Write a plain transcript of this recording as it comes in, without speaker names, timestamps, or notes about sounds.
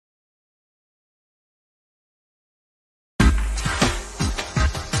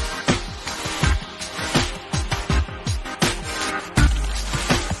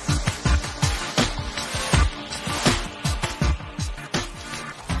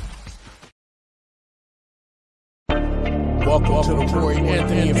Welcome to the Roy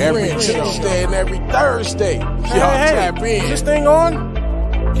Anthony and every Friends Tuesday show. and every Thursday. Y'all tap in. Is this thing on?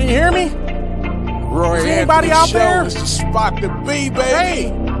 Can you hear me? Roy Is Anthony anybody out show there? is the spot to be, baby. Hey,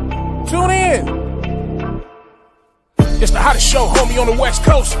 tune in. It's the hottest show, homie, on the West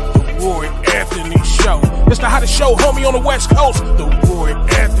Coast. The Roy Anthony Show. It's the hottest show, homie, on the West Coast. The Roy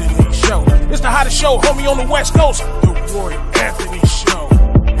Anthony Show. It's the hottest show, homie, on the West Coast. The Roy Anthony Show.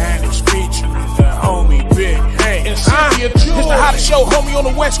 And it's featuring the homie Big Hank and Cynthia. It's the hottest show, homie, on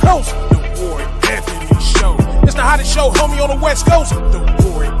the West Coast. The Roy Anthony Show. It's the hottest show, homie, on the West Coast. The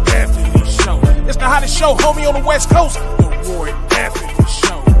Roy Anthony Show. It's the hottest show, homie, on the West Coast. The Roy Anthony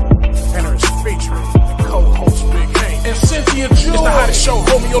Show. And it's featuring the co-host Big Hank and Cynthia. It's the hottest show,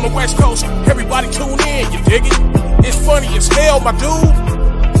 homie, on the West Coast. Everybody tune in, you dig it? It's funny as hell, my dude.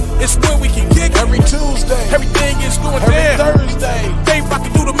 It's where we can kick every Tuesday. Everything is going every down. Thursday. They about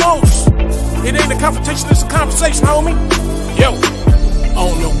to do the most. It ain't a confrontation, it's a conversation, homie. Yo,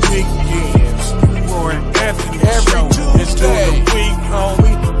 on the weekends, the Roy Anthony every Show. Tuesday. It's during the week,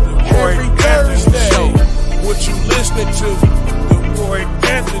 homie. The Roy every Anthony Thursday. Show. What you listening to? The Roy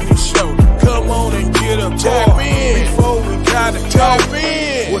Anthony Show. Come on and get up, tap in before we gotta tap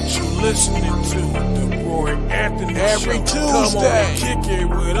in. What you listening to? The Roy Anthony every Show. Tuesday. Come on and kick it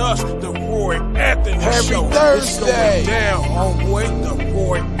with us. The Roy Anthony every Show. Thursday. It's going down, homeboy. The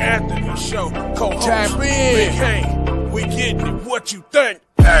Roy Anthony Show. Co-host tap in. Big Hank. We getting it. What you think?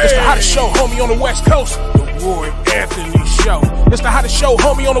 Hey. It's the hottest show, homie, on the West Coast. The Roy Anthony Show. It's the hottest show,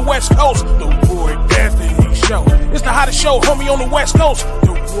 homie, on the West Coast. The Roy Anthony Show. It's the hottest show, homie, on the West Coast.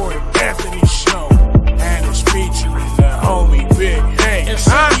 The Roy Anthony Show. And it's featuring the homie Big Hank and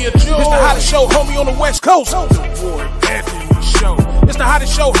Cynthia. It's the hottest show, homie, on the West Coast. The Roy Anthony Show. It's the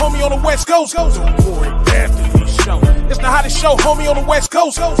hottest show, homie, on the West Coast. The Roy Anthony Show. It's the hottest show, homie, on the West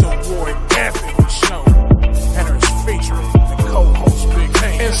Coast. The Roy Anthony Show. And it's featuring the co-host Big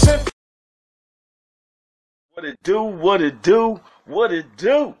Hank and Cynthia. What it do, what it do, what it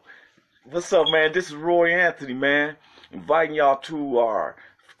do. What's up, man? This is Roy Anthony, man. Inviting y'all to our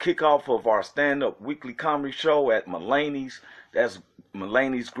kickoff of our stand-up weekly comedy show at Mulaney's. That's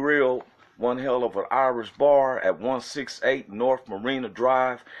Mulaney's Grill, one hell of an Irish bar at 168 North Marina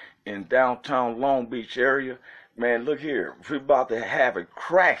Drive in downtown Long Beach area. Man, look here. We're about to have it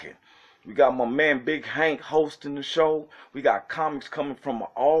cracking. We got my man Big Hank hosting the show. We got comics coming from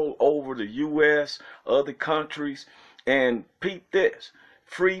all over the U.S., other countries. And peep this,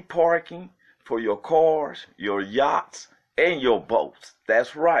 free parking for your cars, your yachts, and your boats.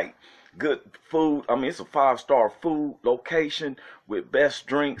 That's right. Good food. I mean, it's a 5-star food location with best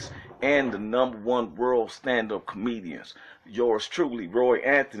drinks and the #1 world stand-up comedians. Yours truly, Roy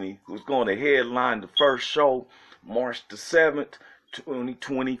Anthony, who's going to headline the first show March the 7th.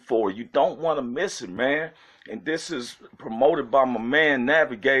 2024. You don't want to miss it, man. And this is promoted by my man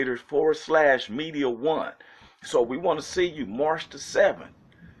Navigators /Media One. So we want to see you March the 7th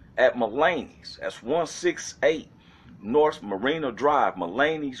at Mulaney's. That's 168 North Marina Drive,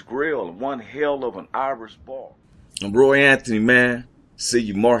 Mulaney's Grill, and one hell of an Irish bar. I'm Roy Anthony, man. See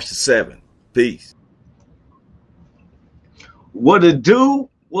you March the 7th. Peace. What it do?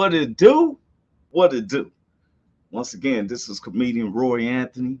 What it do? What it do? Once again, this is comedian Roy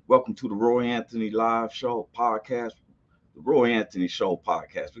Anthony. Welcome to the Roy Anthony Live Show podcast, the Roy Anthony Show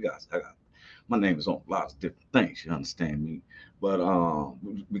podcast. My name is on a lot of different things, you understand me? But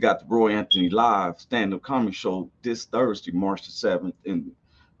we got the Roy Anthony Live stand-up comedy show this Thursday, March the 7th, in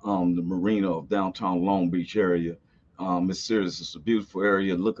the marina of downtown Long Beach area. It's serious. It's a beautiful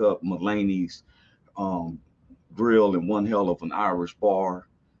area. Look up Mulaney's Grill and one hell of an Irish bar.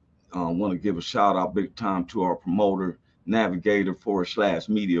 Want to give a shout out big time to our promoter, Navigator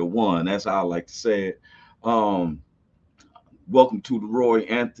 /Media One. That's how I like to say it. Welcome to the Roy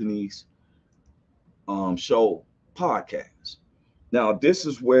Anthony's show podcast. Now, this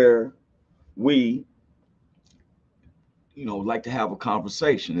is where we, like to have a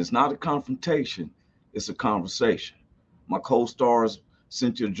conversation. It's not a confrontation. It's a conversation. My co-stars,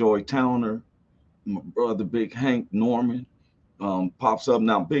 Cynthia Joy Towner, my brother, Big Hank Norman, pops up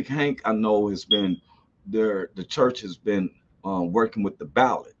now. Big Hank, I know, has been there. The church has been working with the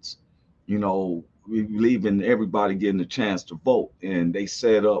ballots. We believe in everybody getting a chance to vote, and they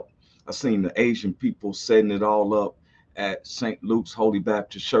set up. I seen the Asian people setting it all up at St. Luke's Holy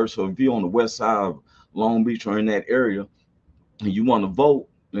Baptist Church. So if you're on the west side of Long Beach or in that area, and you want to vote,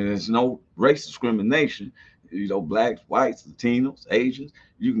 and there's no race discrimination, blacks, whites, Latinos, Asians,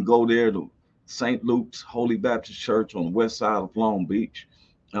 you can go there to St. Luke's Holy Baptist Church on the west side of Long Beach.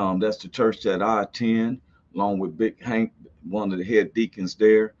 That's the church that I attend, along with Big Hank, one of the head deacons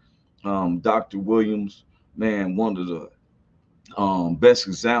there. Dr. Williams, man, one of the best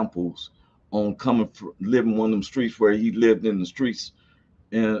examples on coming from living one of them streets where he lived in the streets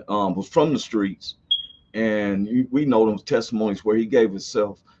and was from the streets. And we know those testimonies where he gave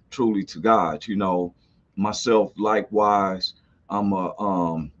himself truly to God. Myself likewise. I'm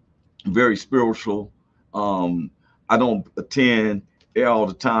a very spiritual. Um, I don't attend all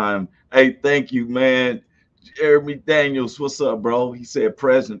the time. Hey, thank you, man. Jeremy Daniels, what's up, bro? He said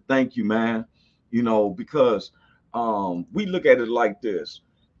present. Thank you, man. Because we look at it like this.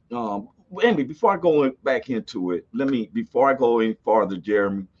 Um, Andy, before I go back into it, before I go any farther,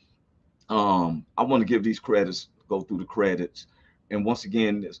 Jeremy, I want to give these credits, go through the credits. And once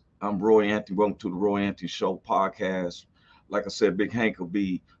again, I'm Roy Anthony. Welcome to the Roy Anthony Show podcast. Like I said, Big Hank will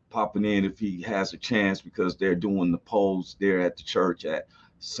be popping in if he has a chance because they're doing the polls there at the church at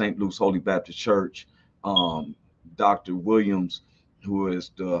St. Luke's Holy Baptist Church. Dr. Williams, who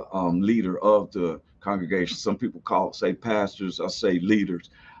is the leader of the congregation. Some people say pastors, I say leaders,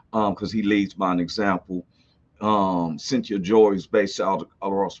 because he leads by an example. Cynthia Joy is based out of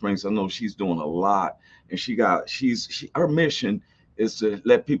Colorado Springs. I know she's doing a lot, and her mission is to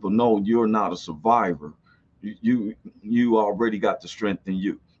let people know you're not a survivor. You already got the strength in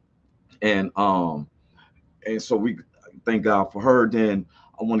you, and so we thank God for her. Then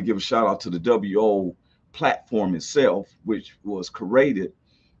I want to give a shout out to the WO platform itself, which was created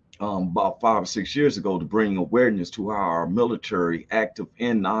about 5 or 6 years ago to bring awareness to how our military, active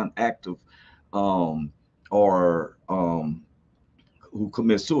and non-active, um, are who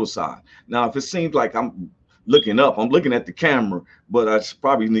commit suicide. Now, if it seems like I'm looking up, I'm looking at the camera, but I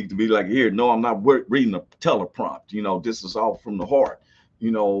probably need to be like, here, no, I'm not reading a teleprompt. This is all from the heart.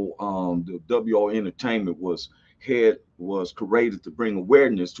 The WO Entertainment was created to bring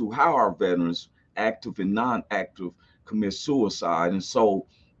awareness to how our veterans, active and non-active, commit suicide. And so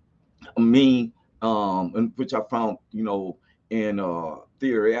me, and which I found, in a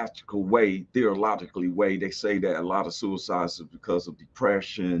theologically way, they say that a lot of suicides is because of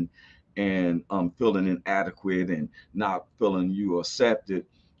depression and feeling inadequate and not feeling you accepted.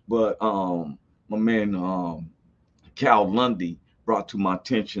 But my man Cal Lundy brought to my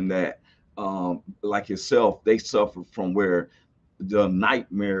attention that, like himself, they suffer from where the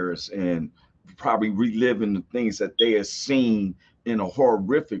nightmares and probably reliving the things that they have seen in a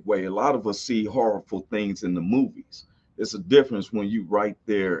horrific way. A lot of us see horrible things in the movies. It's a difference when you right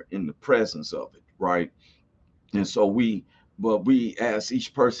there in the presence of it, right? And so we ask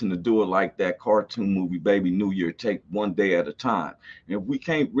each person to do it like that cartoon movie, Baby New Year, take one day at a time. And if we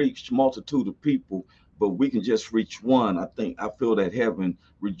can't reach multitude of people, but we can just reach one, I feel that heaven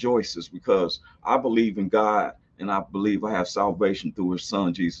rejoices because I believe in God and I believe I have salvation through his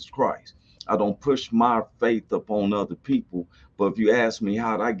son, Jesus Christ. I don't push my faith upon other people, but if you ask me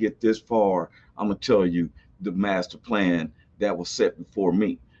how did I get this far, I'm gonna tell you the master plan that was set before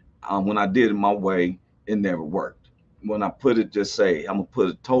me. When I did it my way, it never worked. When I put it, just say, I'm gonna put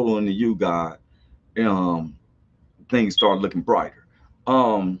it total into you, God, um, things start looking brighter.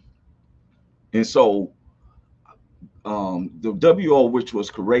 Um, and so the WO, which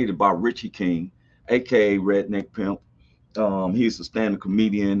was created by Richie King, aka Redneck Pimp, he's a stand-up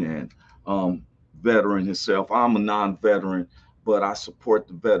comedian and veteran himself. I'm a non-veteran, but I support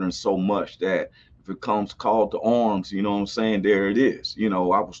the veterans so much that if it comes called to arms, you know what I'm saying, there it is. I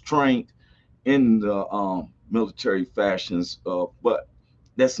was trained in the military fashions, but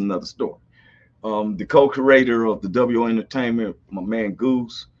that's another story. The co-creator of the WO Entertainment, my man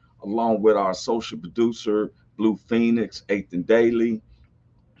Goose, along with our social producer, Blue Phoenix, Eighth and Daily.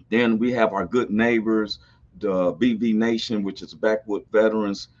 Then we have our good neighbors, the BV Nation, which is backwood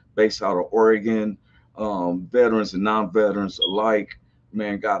veterans based out of Oregon, veterans and non-veterans alike.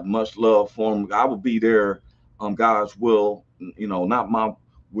 Man, got much love for them. I will be there, God's will, not my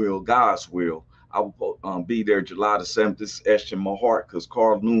will, God's will. I will be there July the 7th. This is etched in my heart because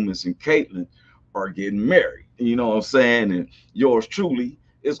Carl Newmans and Caitlin are getting married. You know what I'm saying? And yours truly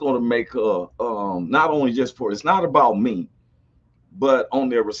is going to make not only just for, it's not about me, but on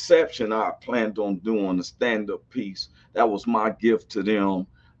their reception, I planned on doing a stand-up piece. That was my gift to them,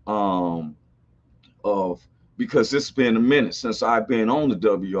 of because it's been a minute since I've been on the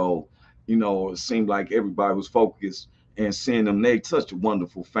WO. It seemed like everybody was focused and seeing them. They such a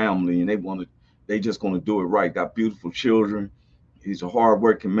wonderful family, and they just gonna do it right. Got beautiful children. He's a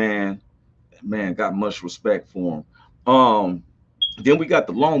hardworking man. Man, got much respect for him. Then we got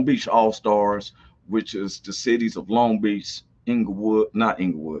the Long Beach All Stars, which is the cities of Long Beach, Inglewood, not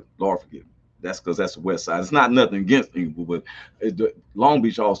Inglewood, Lord forgive me. That's because that's the west side. It's not nothing against Inglewood, but the Long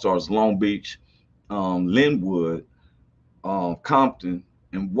Beach All Stars, Long Beach, Linwood, Compton,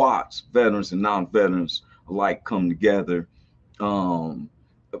 and Watts, veterans and non-veterans alike come together. Um,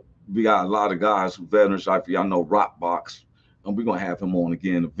 we got a lot of guys, veterans, like y'all know Rockbox, and we're gonna have him on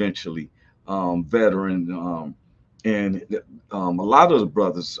again eventually. Veteran, and a lot of the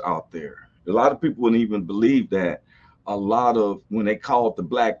brothers out there, a lot of people wouldn't even believe that. A lot of when they called the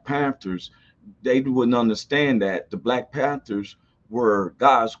Black Panthers, they wouldn't understand that the Black Panthers were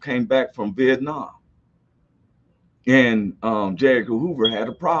guys who came back from Vietnam, and J. Edgar Hoover had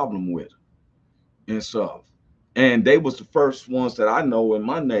a problem with it and stuff. And they was the first ones that I know in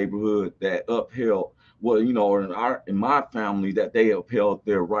my neighborhood that upheld, well, in my family, that they upheld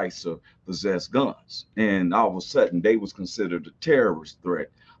their rights to possess guns. And all of a sudden, they was considered a terrorist threat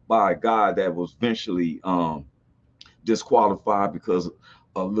by a guy that was eventually disqualified because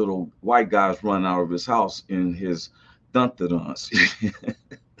a little white guys run out of his house in his Dunthadons.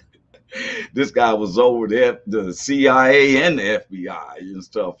 This guy was over the CIA and the FBI and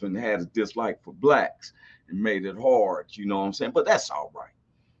stuff, and had a dislike for blacks and made it hard. You know what I'm saying? But that's all right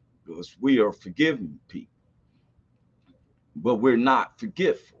because we are forgiving people, but we're not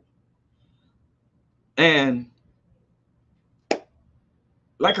forgetful. And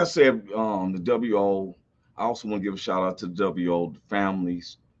like I said, the WO. I also want to give a shout out to the WO, the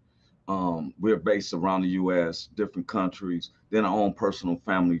families. We're based around the U.S., different countries, then our own personal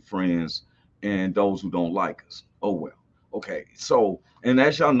family, friends, and those who don't like us. Oh, well. Okay. So, and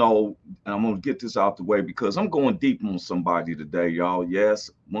as y'all know, I'm going to get this out the way because I'm going deep on somebody today, y'all.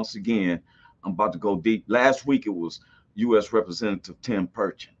 Yes, once again, I'm about to go deep. Last week, it was U.S. Representative Tim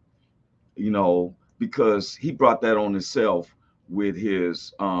Purchin, because he brought that on himself with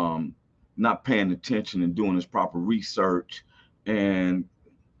his not paying attention and doing his proper research, and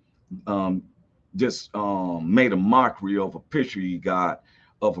um, just made a mockery of a picture he got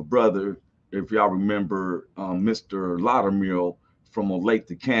of a brother. If y'all remember, Mr. Loudermill from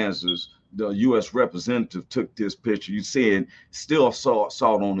Olathe, Kansas, the U.S. representative took this picture. You see it, still saw it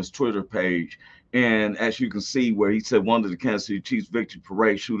on his Twitter page. And as you can see, where he said one of the Kansas City Chiefs Victory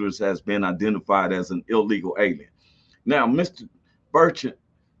Parade shooters has been identified as an illegal alien. Now, Mr. Burchett,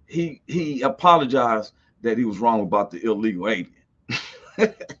 he apologized that he was wrong about the illegal alien.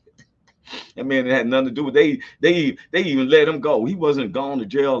 That man, it had nothing to do with they even let him go. He wasn't gone to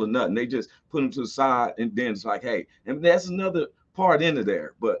jail or nothing. They just put him to the side, and then it's like, hey, and that's another part into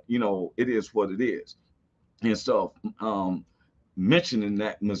there. But it is what it is. And so mentioning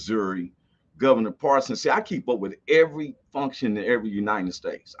that Missouri, Governor Parsons, see, I keep up with every function in every United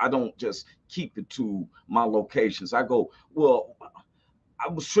States. I don't just keep it to my locations. I go, well, I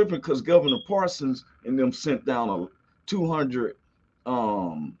was tripping because Governor Parsons and them sent down a 200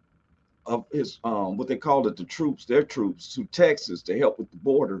 of his what they called it, their troops to Texas to help with the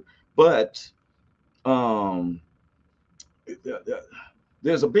border. But um,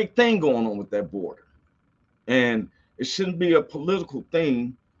 there's a big thing going on with that border, and it shouldn't be a political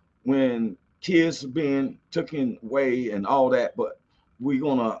thing when kids are being taken away and all that. But we're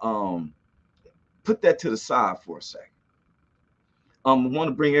gonna put that to the side for a second. I want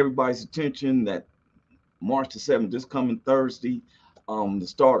to bring everybody's attention that March the 7th, this coming Thursday, the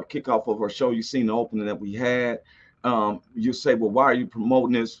start kickoff of our show. You've seen the opening that we had. You say, well, why are you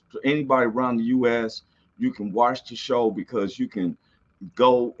promoting this? For anybody around the U.S., you can watch the show because you can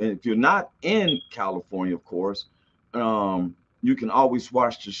go. And if you're not in California, of course, you can always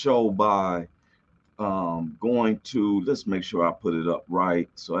watch the show by going to, let's make sure I put it up right.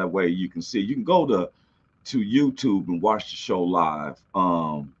 So that way you can see, you can go to YouTube and watch the show live.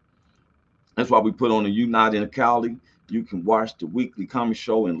 That's why we put on the You Not in Cali. You can watch the weekly comedy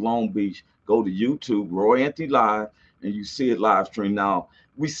show in Long Beach. Go to YouTube, Roy Anthony Live, and you see it live stream. Now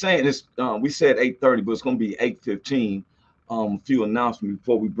we saying this, we said 8:30, but it's going to be 8:15. A few announcements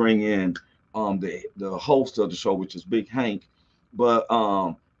before we bring in the host of the show, which is Big Hank. But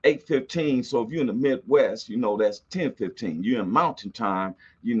 8:15. So if you're in the Midwest, that's 10:15. You're in Mountain Time,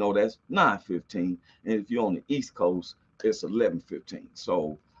 that's 9:15. And if you're on the East Coast, it's 11:15.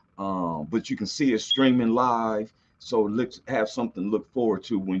 So, but you can see it streaming live. So let's have something to look forward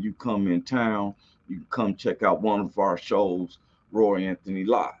to when you come in town. You can come check out one of our shows, Roy Anthony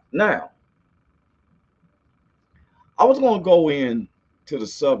Live. Now, I was going to go in to the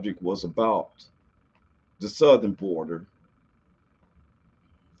subject was about the southern border.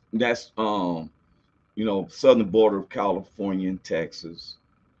 That's southern border of California and Texas.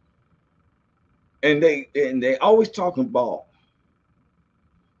 And they always talking about,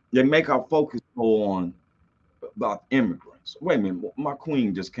 they make our focus go on about immigrants. Wait a minute, my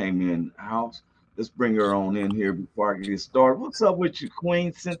queen just came in the house. Let's bring her on in here before I get started. What's up with you,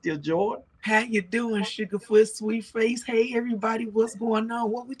 Queen Cynthia Jordan? How you doing, Sugarfoot, Sweet Face? Hey, everybody, what's going on?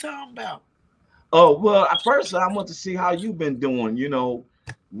 What we talking about? Oh well, at first I want to see how you've been doing. You know,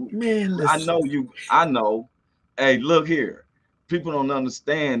 Man, I listen. know you. I know. Hey, look here. People don't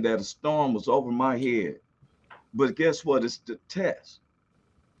understand that a storm was over my head, but guess what? It's the test.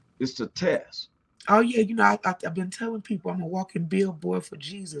 It's the test. Oh yeah, I've been telling people I'm a walking billboard for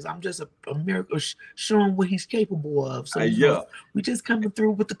Jesus. I'm just a miracle, showing what He's capable of. So Yeah. we just coming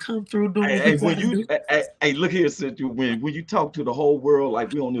through with the come through, doing what He Hey, when gotta you do. hey, look here, Cynthia, when you talk to the whole world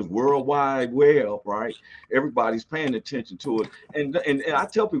like we on this worldwide web, right? Everybody's paying attention to it, and I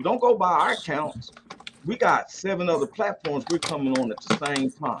tell people don't go by our accounts. We got 7 other platforms we're coming on at the same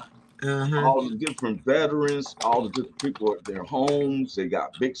time. Uh huh. All the different veterans, all the different people at their homes, they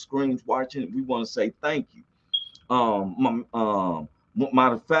got big screens watching it. We want to say thank you.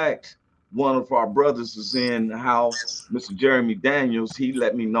 Matter of fact, one of our brothers is in the house, Mr. Jeremy Daniels. He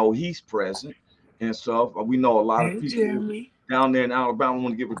let me know he's present and stuff. We know a lot of Hey people Jeremy. down there in Alabama. I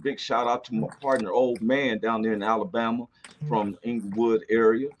want to give a big shout out to my partner, old man, down there in Alabama from Inglewood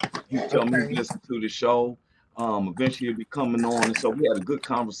area. He told me he Okay. listened to the show. Eventually he'll be coming on, and so we had a good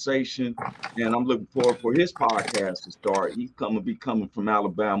conversation. And I'm looking forward for his podcast to start. He's coming, be coming from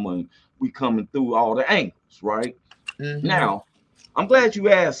Alabama, and we coming through all the angles, right? Mm-hmm. Now, I'm glad you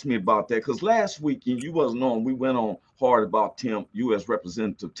asked me about that because last weekend you wasn't on. We went on hard about U.S.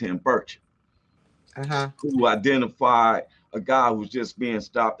 Representative Tim Burchett, Uh huh. who identified a guy who was just being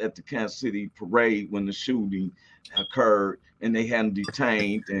stopped at the Kansas City parade when the shooting occurred, and they had him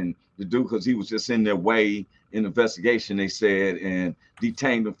detained. And the dude, because he was just in their way in investigation, they said, and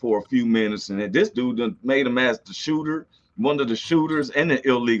detained him for a few minutes. And then this dude done made him as the shooter, one of the shooters, and an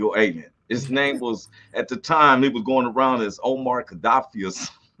illegal alien. His name was at the time he was going around as Omar Gaddafi or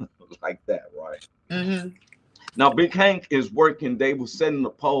something like that, right? Mm-hmm. Now, Big Hank is working. They were setting the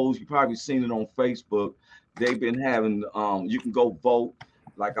polls. You probably seen it on Facebook. They've been having you can go vote.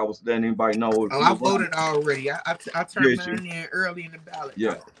 Like I was letting anybody know if Oh, I you around. voted already. I turned Did you? mine in early in the ballot.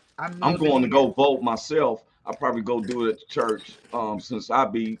 Yeah. I I'm know that going to here. go vote myself. I'll probably go do it at the church. Since I'll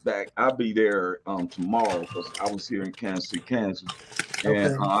be back, I'll be there tomorrow because I was here in Kansas City, Kansas, and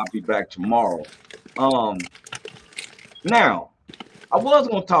Okay. I'll be back tomorrow. Um, now I was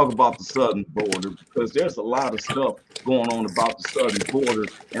going to talk about the southern border because there's a lot of stuff going on about the southern border,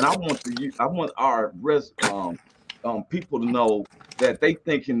 and I want our people to know that they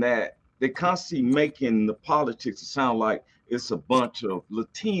thinking that they constantly making the politics sound like it's a bunch of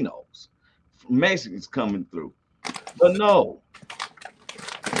Latinos, Mexicans coming through, but no,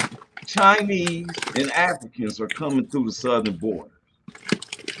 Chinese and Africans are coming through the southern border.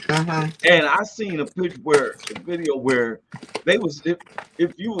 Uh huh. And I seen a video where they was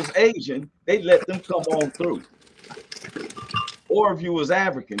if you was Asian, they let them come on through. Or if you was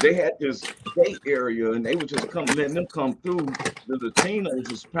African, they had this gate area and they were just letting them come through. The Latinos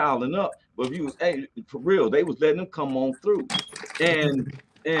was piling up, but if you was for real, they was letting them come on through. And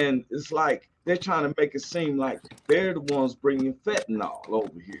it's like they're trying to make it seem like they're the ones bringing fentanyl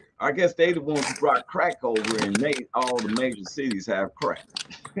over here. I guess they the ones who brought crack over and made all the major cities have crack.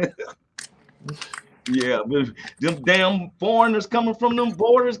 Yeah, but them damn foreigners coming from them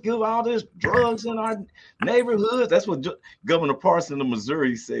borders give all this drugs in our neighborhoods. That's what Governor Parson of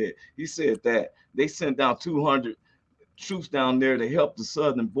Missouri said. He said that they sent down 200 troops down there to help the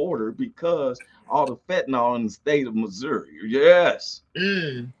southern border because all the fentanyl in the state of Missouri. Yes,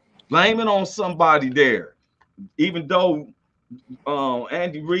 Mm. blame it on somebody there. Even though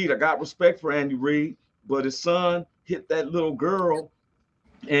Andy Reid, I got respect for Andy Reid, but his son hit that little girl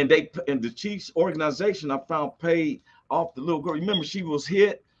and the Chiefs organization I found paid off the little girl. Remember, she was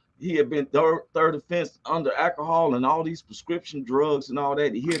hit. He had been third offense under alcohol and all these prescription drugs and all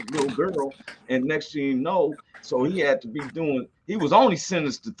that. He hit the little girl, and next thing you know, so he had to be doing. He was only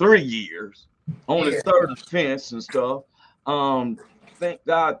sentenced to 3 years on his Yeah. third offense and stuff. Um, thank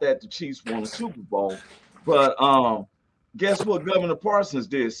God that the Chiefs won the Super Bowl. But guess what Governor Parsons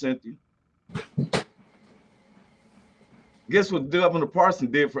did, Cynthia? Guess what Governor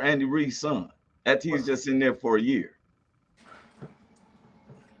Parson did for Andy Reid's son? After he was just in there for a year.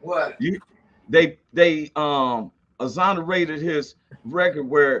 What? They exonerated his record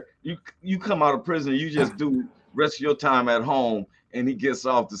where you come out of prison, you just do rest of your time at home, and he gets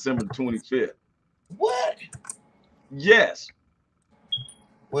off December 25th. What? Yes.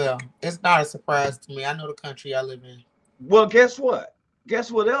 Well, it's not a surprise to me. I know the country I live in. Well, guess what?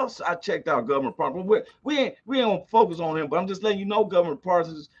 Guess what else I checked out Governor Parsons. We ain't gonna focus on him, but I'm just letting you know, Governor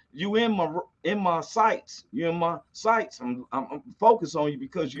Parsons, you in my sights. You in my sights. I'm focused on you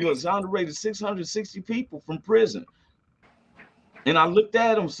because you exonerated 660 people from prison. And I looked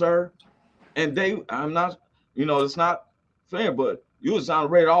at them, sir, and I'm not, it's not fair, but you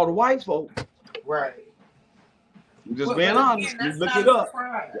exonerated all the white folk. Right. I'm just But being honest. again, You that's look not it a up.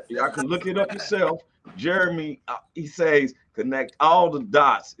 surprise. Y'all That's can not look a it up surprise. yourself. Jeremy, he says, connect all the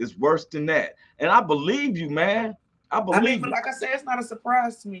dots. It's worse than that. And I believe you, man. I I mean, believe but you. like I said, it's not a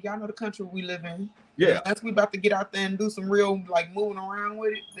surprise to me. Y'all know the country we live in. Yeah. Unless we about to get out there and do some real like moving around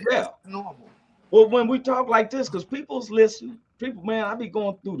with it, Yeah. that's normal. Well, when we talk like this, because people's listening, people, man, I be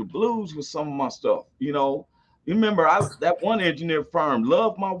going through the blues with some of my stuff. You know, you remember that one engineer firm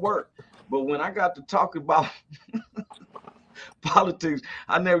loved my work, but when I got to talk about politics,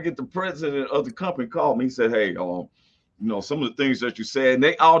 I never get the president of the company called me. He said, "Hey, you know, some of the things that you said,"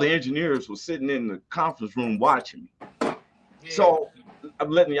 and all the engineers were sitting in the conference room watching me. Yeah. So I'm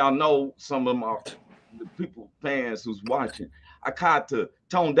letting y'all know some of the people fans who's watching. I tried to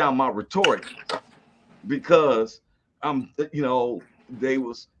tone down my rhetoric because you know, they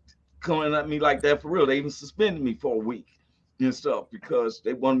was coming at me like that for real. They even suspended me for a week and stuff because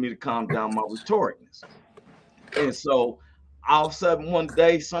they wanted me to calm down my rhetoricness. And so all of a sudden one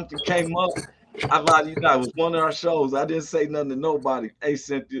day something came up. I lied to you not. It was one of our shows. I didn't say nothing to nobody. Hey,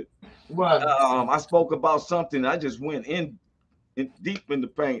 Cynthia, What? I spoke about something. I just went in deep in the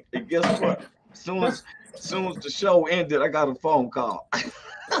paint. And guess what? As soon as the show ended, I got a phone call.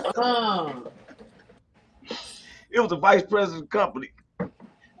 It was the vice president of the company.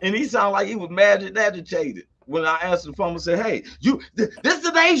 And he sounded like he was mad and agitated when I answered the phone and said, "Hey, this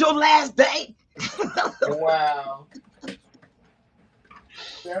today's your last day. Wow.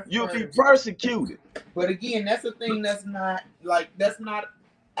 You'll be persecuted." But again, that's a thing that's not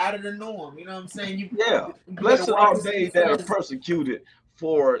out of the norm. You know what I'm saying? You Blessed are they that are persecuted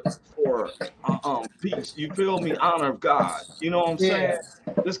for peace. You feel me? Honor of God. You know what I'm saying?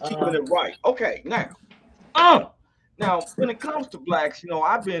 Just keeping it right. Okay, now when it comes to blacks, you know,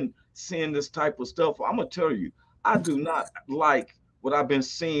 I've been seeing this type of stuff. I'm gonna tell you, I do not like what I've been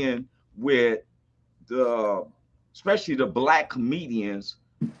seeing with especially the black comedians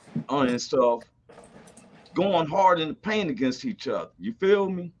and stuff, going hard in the paint against each other. You feel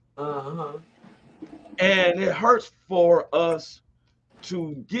me? And it hurts for us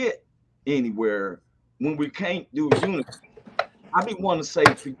to get anywhere when we can't do unity. I be wanting to say,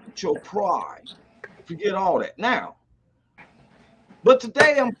 forget your pride, forget all that. Now, but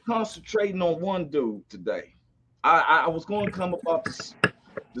today I'm concentrating on one dude today. I was going to come about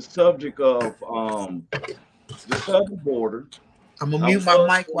the subject of the southern border. I'm gonna mute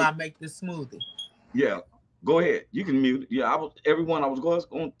my mic while I make this smoothie. Yeah, go ahead. You can mute it. Yeah, I was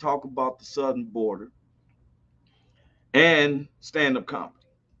going to talk about the southern border and stand-up comedy.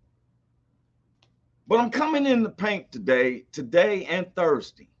 But I'm coming in the paint today and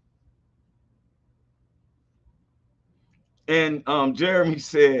Thursday. And Jeremy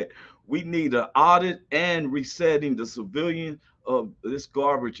said we need an audit and resetting the civilian of this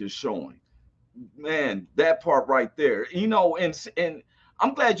garbage is showing. Man, that part right there. You know, and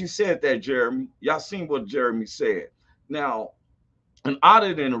I'm glad you said that, Jeremy. Y'all seen what Jeremy said. Now, an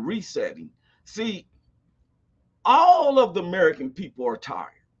audit and a resetting. See, all of the American people are tired.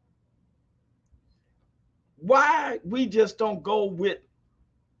 Why we just don't go with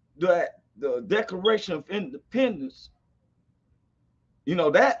the Declaration of Independence? You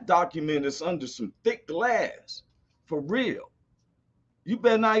know, that document is under some thick glass, for real. You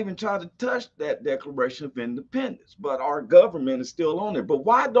better not even try to touch that Declaration of Independence. But our government is still on it. But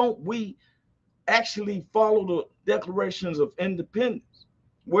why don't we actually follow the Declarations of Independence,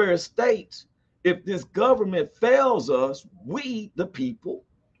 where it states if this government fails us, we, the people,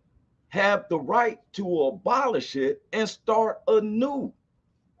 have the right to abolish it and start anew?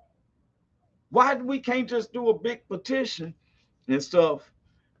 Why we can't just do a big petition and stuff?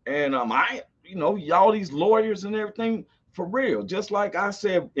 And you know, y'all these lawyers and everything, for real. Just like I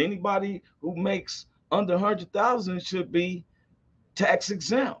said, anybody who makes under 100,000 should be tax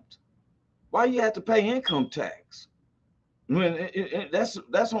exempt. Why you have to pay income tax? When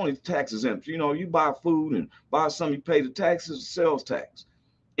that's only tax exempt. You know, you buy food and buy something, you pay the taxes, sales tax,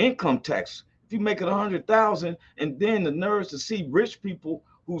 income tax. If you make it 100,000, and then the nerves to see rich people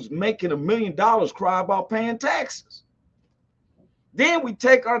who's making $1 million cry about paying taxes. Then we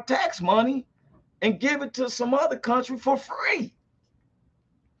take our tax money and give it to some other country for free.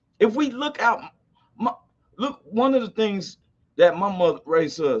 If we look out, look, one of the things that my mother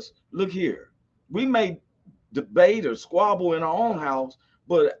raised us, look here, we may debate or squabble in our own house,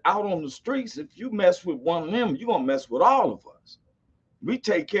 but out on the streets, if you mess with one of them, you're going to mess with all of us. We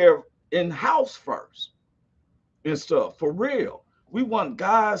take care of in-house first and stuff, for real. We want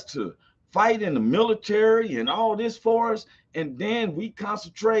guys to fight in the military and all this for us, and then we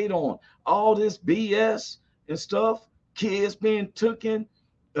concentrate on all this BS and stuff, kids being taken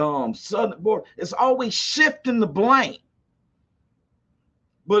southern border. It's always shifting the blame.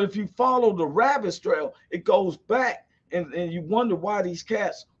 But if you follow the rabbit trail, it goes back, and you wonder why these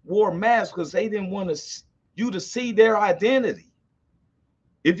cats wore masks, because they didn't want you to see their identity.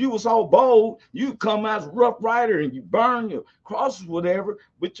 If you was all bold, you come as a Rough Rider and you burn your crosses, whatever,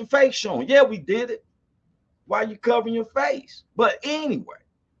 with your face showing. Yeah, we did it. Why you covering your face? But anyway,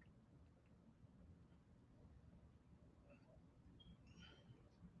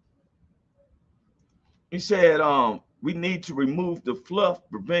 he said, we need to remove the fluff,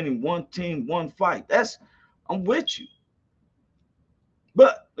 preventing one team, one fight. I'm with you.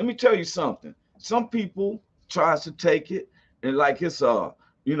 But let me tell you something. Some people tries to take it and like it's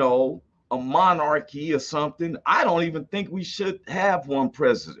you know, a monarchy or something. I don't even think we should have one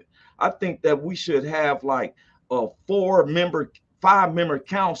president. I think that we should have like a 5-member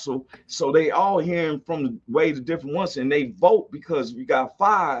council, so they all hearing from the way the different ones, and they vote, because we got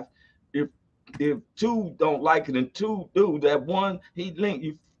 5. If 2 don't like it and 2 do, that one he link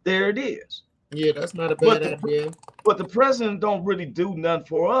you. There it is. Yeah, that's not a But bad idea. but the president don't really do nothing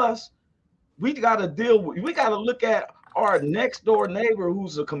for us. We got to deal with. We got to look at our next door neighbor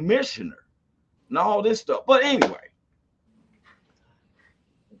who's a commissioner and all this stuff. But anyway,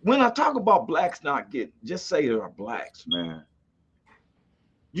 when I talk about blacks not getting, just say there are blacks, man.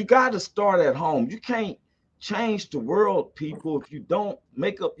 You got to start at home. You can't change the world, people, if you don't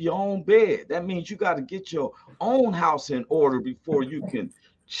make up your own bed. That means you got to get your own house in order before you can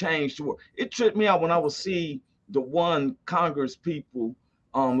change the world. It tripped me out when I would see the one Congress people,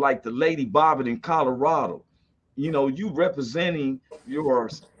 like the lady Bobbitt in Colorado. You know, you representing your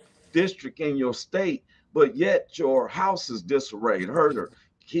district in your state, but yet your house is disarrayed. Her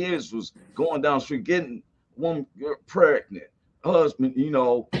kids was going down the street getting one pregnant. Husband, you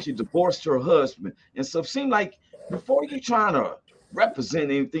know, she divorced her husband. And so it seemed like before you trying to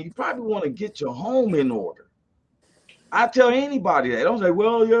represent anything, you probably want to get your home in order. I tell anybody that. I don't say,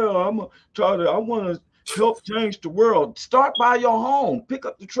 well, yeah, I want to help change the world. Start by your home. Pick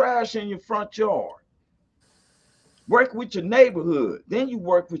up the trash in your front yard. Work with your neighborhood. Then you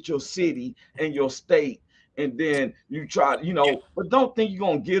work with your city and your state. And then you try, you know, but don't think you're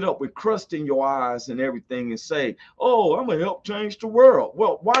going to get up with crust in your eyes and everything and say, oh, I'm going to help change the world.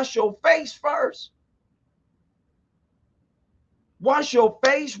 Well, wash your face first. Wash your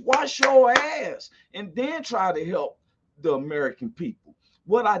face, wash your ass, and then try to help the American people.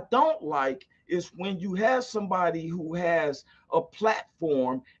 What I don't like is when you have somebody who has a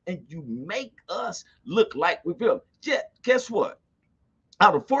platform and you make us look like we feel. Yeah, guess what?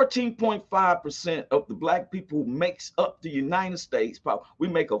 Out of 14.5% of the black people who makes up the United States, we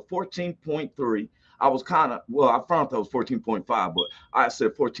make a 14.3. I was kind of, well, I found that was 14.5, but I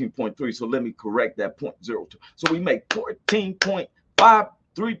said 14.3. So let me correct that 0.02. So we make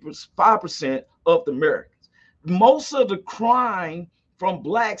 14.5% of the Americans. Most of the crime from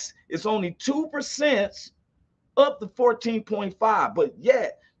blacks is only 2% of the 14.5, but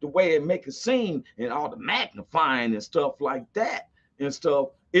yet the way it make it seem and all the magnifying and stuff like that, and stuff,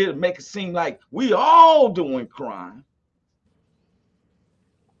 it'll make it seem like we all doing crime.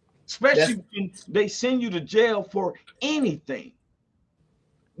 Especially when they send you to jail for anything.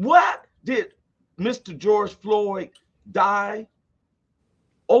 What did Mr. George Floyd die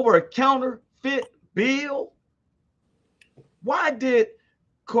over a counterfeit bill? Why did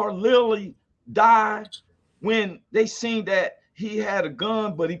Carlili die when they seen that he had a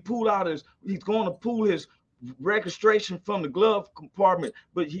gun, but he's going to pull his registration from the glove compartment,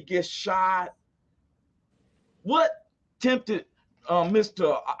 but he gets shot? What tempted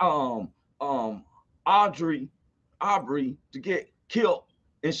Mr. Aubrey to get killed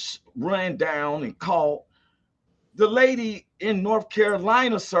and ran down and caught? The lady in North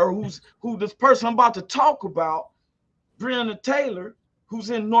Carolina, sir, who this person I'm about to talk about, Breonna Taylor, who's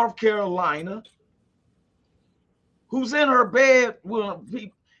in North Carolina, who's in her bed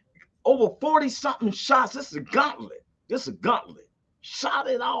with over 40-something shots. This is a gauntlet. Shot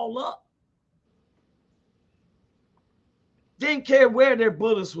it all up. Didn't care where their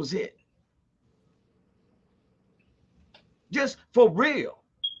bullets was hit. Just for real.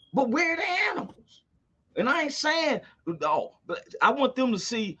 But we're the animals. And I ain't saying, no, but I want them to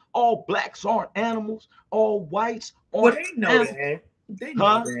see all blacks aren't animals, all whites aren't animals. Well, they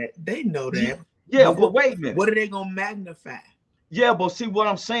know that. They know that. Yeah, but wait a minute. What are they gonna magnify? Yeah, but see, what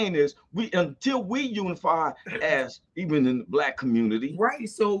I'm saying is, until we unify as even in the black community, right?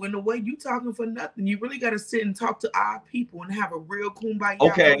 So in a way, you talking for nothing. You really got to sit and talk to our people and have a real kumbaya.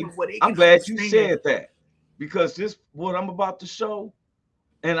 Okay, I'm glad you said that, because this what I'm about to show,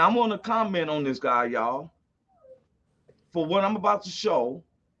 and I'm going to comment on this guy, y'all. For what I'm about to show,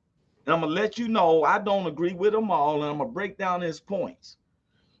 And I'm going to let you know I don't agree with them all, and I'm going to break down his points.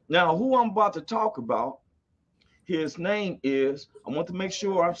 Now, who I'm about to talk about, his name is, I want to make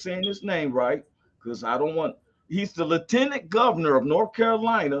sure I'm saying his name right, because I don't want, he's the Lieutenant Governor of North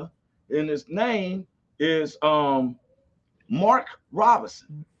Carolina, and his name is Mark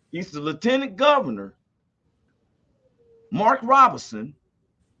Robinson. He's the Lieutenant Governor, Mark Robinson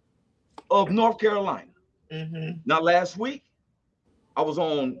of North Carolina. Now, last week, I was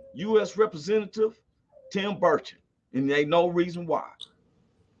on U.S. Representative Tim Burchett, and there ain't no reason why.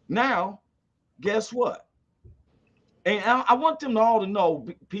 Now, guess what? And I want them all to know,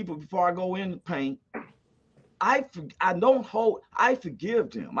 people, before I go in the paint, I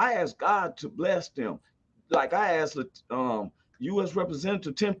forgive them. I ask God to bless them. Like I asked U.S.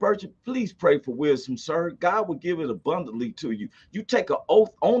 Representative Tim Burchett, please pray for wisdom, sir. God will give it abundantly to you. You take an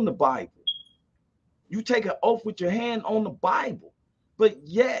oath on the Bible. You take an oath with your hand on the Bible, but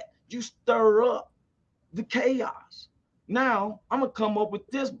yet you stir up the chaos. Now, I'm going to come up with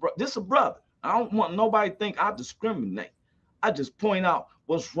this. This is a brother. I don't want nobody to think I discriminate. I just point out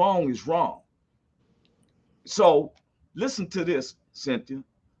what's wrong is wrong. So listen to this, Cynthia.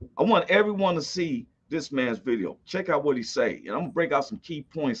 I want everyone to see this man's video. Check out what he say. And I'm going to break out some key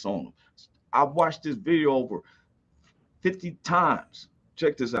points on him. I've watched this video over 50 times.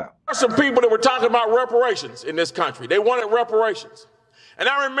 Check this out. There are some people that were talking about reparations in this country. They wanted reparations. And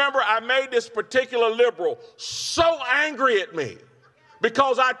I remember I made this particular liberal so angry at me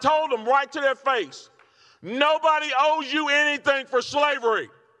because I told them right to their face, nobody owes you anything for slavery.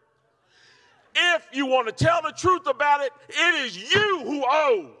 If you want to tell the truth about it, it is you who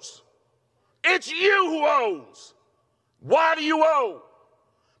owes. It's you who owes. Why do you owe?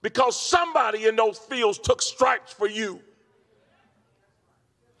 Because somebody in those fields took stripes for you.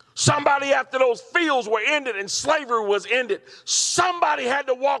 Somebody, after those fields were ended and slavery was ended, somebody had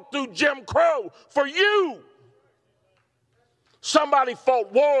to walk through Jim Crow for you. Somebody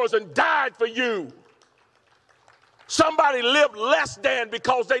fought wars and died for you. Somebody lived less than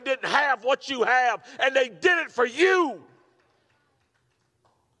because they didn't have what you have, and they did it for you.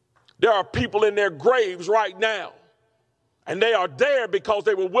 There are people in their graves right now, and they are there because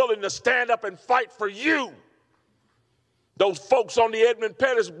they were willing to stand up and fight for you. Those folks on the Edmund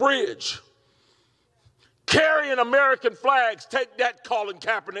Pettus Bridge carrying American flags, take that, Colin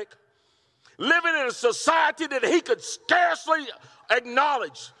Kaepernick, living in a society that he could scarcely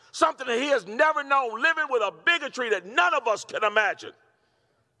acknowledge, something that he has never known, living with a bigotry that none of us can imagine.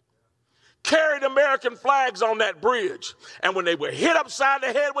 Carried American flags on that bridge, and when they were hit upside the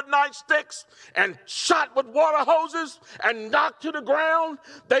head with nightsticks and shot with water hoses and knocked to the ground,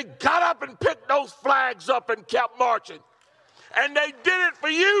 they got up and picked those flags up and kept marching. And they did it for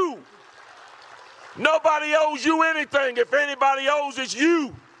you. Nobody owes you anything. If anybody owes, it's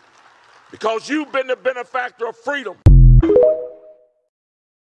you, because you've been the benefactor of freedom.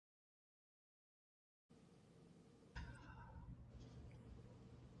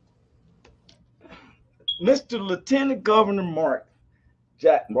 Mr. Lieutenant Governor Mark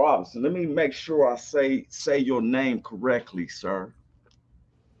Jack Robinson, let me make sure I say your name correctly, sir.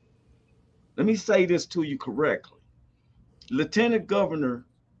 Let me say this to you correctly. Lieutenant Governor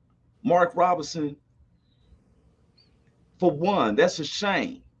Mark Robinson, for one, that's a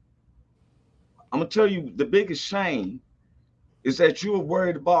shame. I'm going to tell you the biggest shame is that you're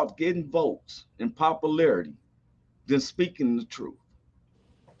worried about getting votes and popularity than speaking the truth.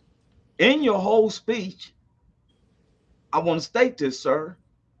 In your whole speech, I want to state this, sir,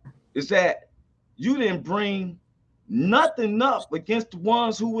 is that you didn't bring nothing up against the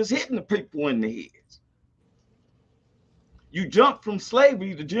ones who was hitting the people in the heads. You jumped from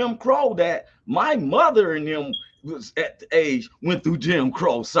slavery to Jim Crow that my mother and them was at the age, went through Jim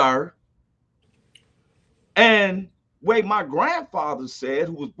Crow, sir. And way my grandfather said,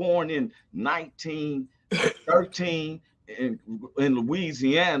 who was born in 1913 in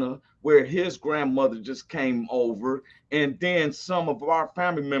Louisiana, where his grandmother just came over, and then some of our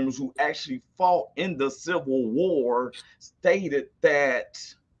family members who actually fought in the Civil War stated that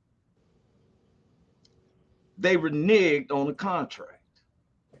they reneged on the contract.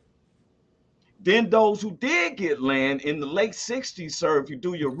 Then those who did get land in the late 60s, sir, if you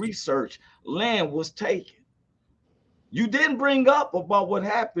do your research, land was taken. You didn't bring up about what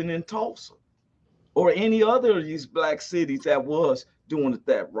happened in Tulsa or any other of these black cities that was doing it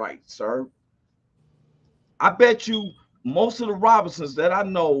that right, sir. I bet you most of the Robinsons that I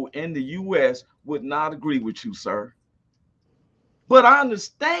know in the U.S. would not agree with you, sir. But I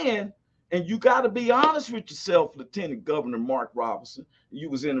understand, and you got to be honest with yourself, Lieutenant Governor Mark Robinson. You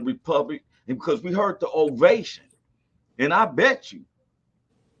was in the Republic, and because we heard the ovation, and I bet you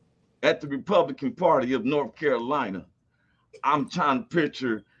at the Republican Party of North Carolina. I'm trying to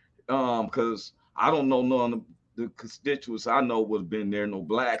picture, because I don't know none of the constituents I know would have been there, no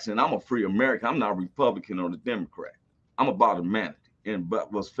blacks, and I'm a free American. I'm not a Republican or a Democrat. I'm about humanity and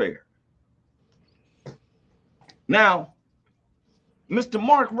but what's fair. Now, Mr.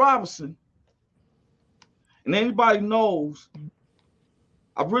 Mark Robinson, and anybody knows,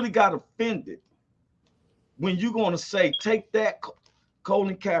 I really got offended when you're going to say, take that,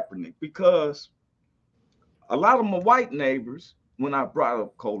 Colin Kaepernick, because a lot of my white neighbors, when I brought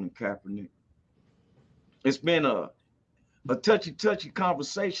up Colin Kaepernick, it's been a touchy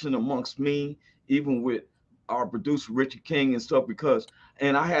conversation amongst me, even with our producer Richard King and stuff,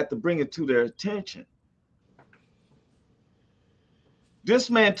 and I had to bring it to their attention.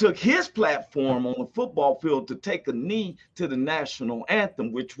 This man took his platform on the football field to take a knee to the national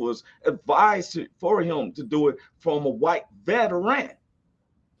anthem, which was advised for him to do it from a white veteran.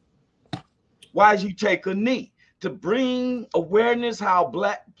 Why did you take a knee? To bring awareness how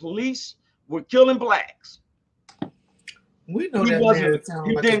black police were killing blacks. We know He that wasn't. man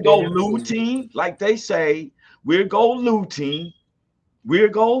He like didn't go looting like they say. We'll go looting. We'll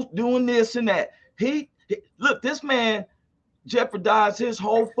go doing this and that. He look. This man jeopardized his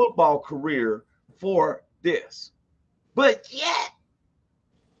whole football career for this, but yet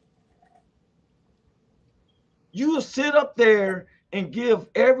you sit up there and give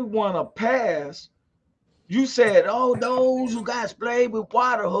everyone a pass. You said, oh, those who got sprayed with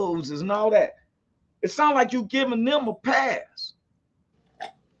water hoses and all that. It sounds like you giving them a pass.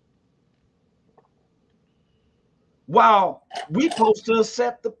 While we supposed to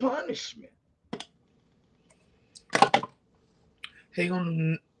accept the punishment.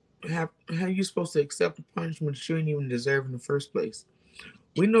 How you supposed to accept the punishment that you ain't even deserve in the first place?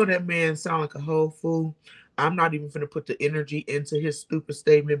 We know that man sound like a whole fool. I'm not even going to put the energy into his stupid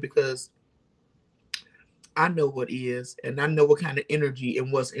statement because I know what is, and I know what kind of energy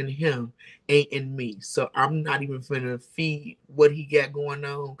and what's in him ain't in me. So I'm not even going to feed what he got going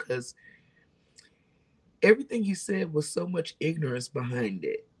on because everything he said was so much ignorance behind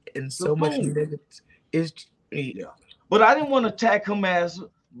it and so much negative. Yeah. But I didn't want to attack him as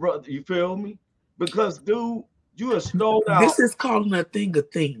brother. You feel me? Because, dude, you are stole out. This is calling a thing a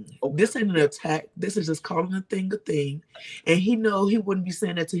thing. Okay. This ain't an attack. This is just calling a thing a thing. And he know he wouldn't be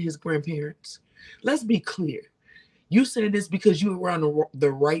saying that to his grandparents. Let's be clear. You saying this because you were around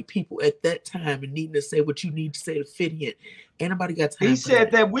the right people at that time and needing to say what you need to say to fit in. Ain't nobody got time. He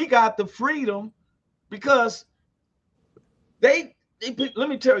said that we got the freedom because they let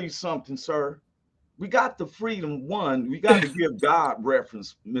me tell you something, sir. We got the freedom. One, we got to give God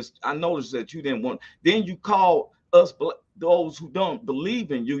reference. I noticed that you didn't want. Then you called us those who don't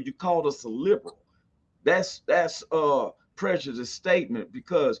believe in you. You called us a liberal. That's prejudice statement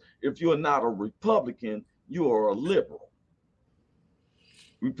because if you're not a Republican, you are a liberal.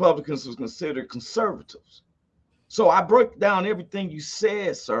 Republicans are considered conservatives. So I broke down everything you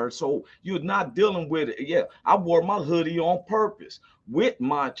said, sir. So you're not dealing with it. Yeah, I wore my hoodie on purpose with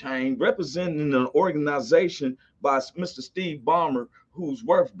my chain, representing an organization by Mr. Steve Ballmer, who's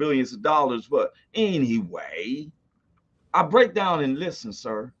worth billions of dollars. But anyway, I break down and listen,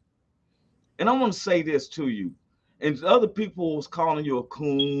 sir. And I want to say this to you. And other people was calling you a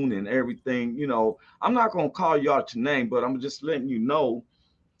coon and everything. You know, I'm not going to call you out your name, but I'm just letting you know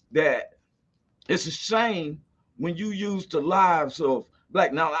that it's a shame when you use the lives of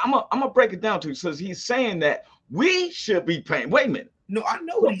black. Now, I'm gonna break it down to you. Says he's saying that we should be paying. Wait a minute. No, I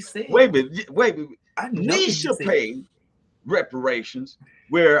know what he's saying. Wait a minute. We should pay reparations,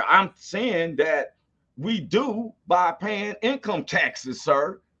 where I'm saying that we do by paying income taxes,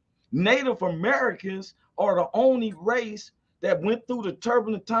 sir. Native Americans are the only race that went through the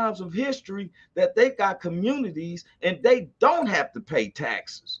turbulent times of history that they got communities and they don't have to pay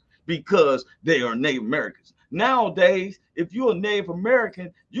taxes because they are Native Americans. Nowadays, if you're a Native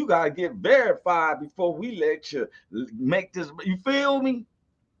American, you got to get verified before we let you make this. You feel me?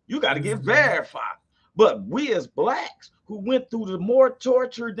 You got to get verified. But we as blacks who went through the more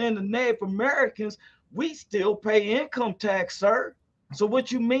torture than the Native Americans, we still pay income tax, sir. So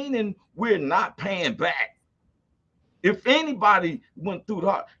what you meaning we're not paying back? If anybody went through the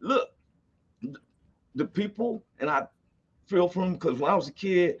heart, look, the people, and I feel for them because when I was a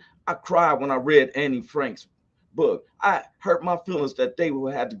kid, I cried when I read Annie Frank's book. I hurt my feelings that they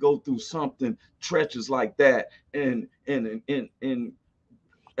would have to go through something treacherous like that and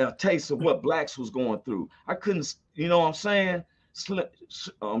a taste of what blacks was going through. I couldn't, you know what I'm saying?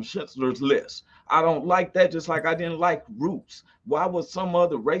 Schindler's List. I don't like that, just like I didn't like Roots. Why would some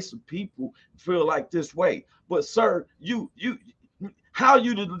other race of people feel like this way? But sir, How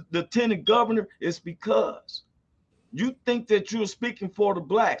you the lieutenant governor? It's because you think that you're speaking for the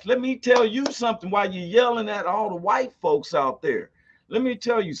blacks. Let me tell you something while you're yelling at all the white folks out there. Let me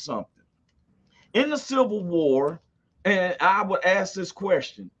tell you something. In the Civil War, and I would ask this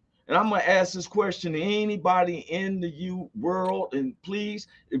question, and I'm going to ask this question to anybody in the world, and please,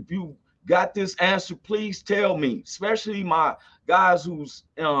 if you got this answer, please tell me, especially my guys who's,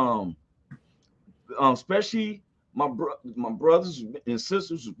 especially my brothers and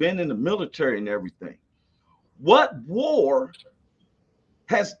sisters who've been in the military and everything. What war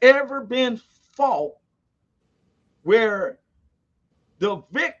has ever been fought where the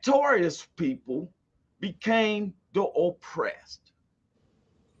victorious people became the oppressed?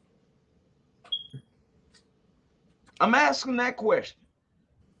 I'm asking that question.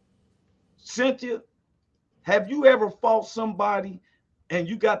 Cynthia, have you ever fought somebody and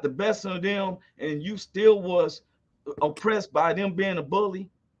you got the best of them and you still was oppressed by them being a bully?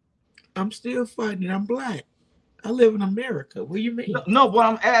 I'm still fighting. I'm black. I live in America. What do you mean? No, what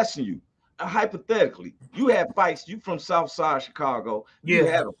I'm asking you, hypothetically, you had fights. You from South Side Chicago. You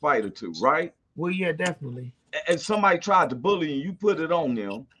had a fight or two, right? Well, yeah, definitely. And somebody tried to bully you. You put it on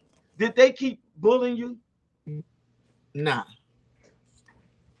them. Did they keep bullying you? Nah.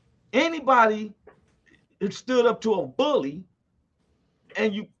 Anybody that stood up to a bully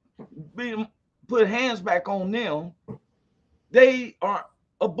and you put hands back on them, they aren't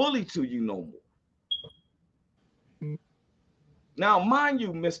a bully to you no more. Now, mind you,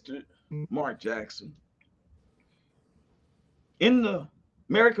 Mr. Mark Jackson, in the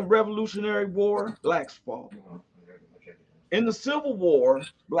American Revolutionary War, blacks fought. In the Civil War,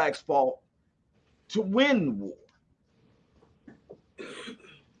 blacks fought to win the war.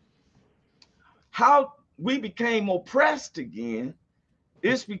 How we became oppressed again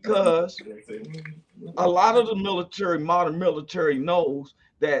is because a lot of the military, modern military, knows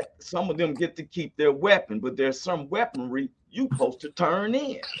that some of them get to keep their weapon, but there's some weaponry you supposed to turn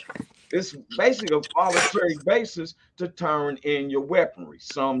in. It's basically a voluntary basis to turn in your weaponry.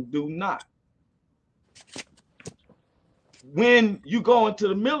 Some do not. When you go into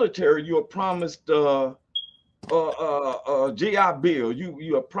the military, you are promised a GI Bill.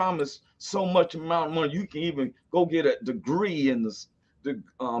 You are promised so much amount of money. You can even go get a degree in the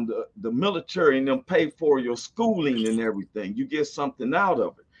military and then pay for your schooling and everything. You get something out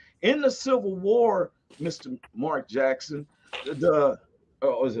of it. In the Civil War, Mr. Mark Jackson,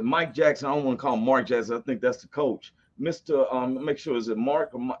 is it Mike Jackson? I don't want to call him Mark Jackson. I think that's the coach. Make sure is it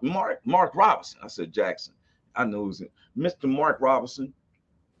Mark Robinson? I said Jackson. I know it's it. Mr. Mark Robinson.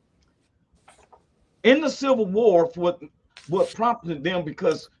 In the Civil War, for what prompted them,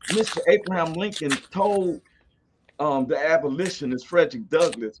 because Mr. Abraham Lincoln told the abolitionist Frederick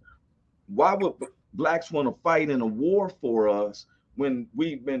Douglass, why would blacks want to fight in a war for us when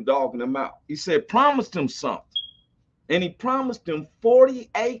we've been dogging them out? He said, promised them something. And he promised them 40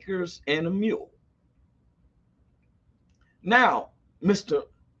 acres and a mule. Now, Mr.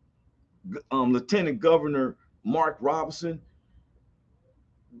 Lieutenant Governor Mark Robinson,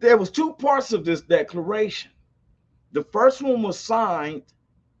 there was two parts of this declaration. The first one was signed,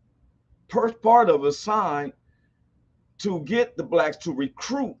 first part of it signed to get the blacks to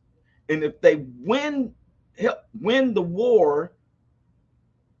recruit. And if they win the war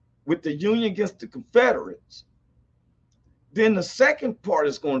with the Union against the Confederates, then the second part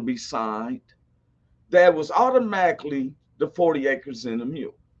is going to be signed that was automatically the 40 acres and a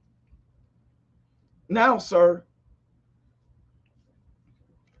mule. Now, sir,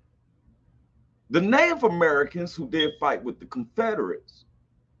 the Native Americans who did fight with the Confederates,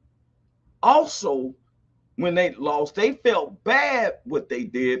 also, when they lost, they felt bad what they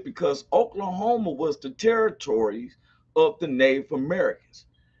did because Oklahoma was the territory of the Native Americans.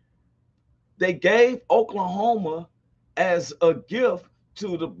 They gave Oklahoma as a gift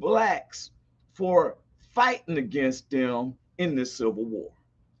to the blacks for fighting against them in this Civil War.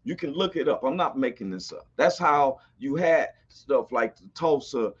 You can look it up. I'm not making this up. That's how you had stuff like the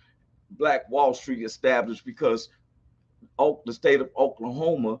Tulsa Black Wall Street established, because the state of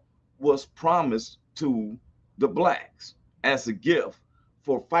Oklahoma was promised to the blacks as a gift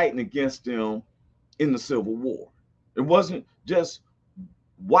for fighting against them in the Civil War. It wasn't just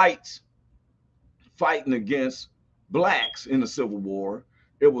whites fighting against blacks in the Civil War.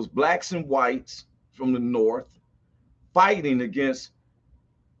 It was blacks and whites from the North fighting against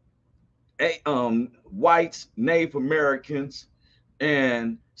whites, Native Americans,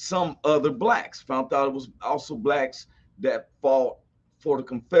 and some other blacks. Found out it was also blacks that fought for the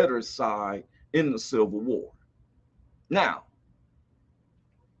Confederate side in the Civil War. Now,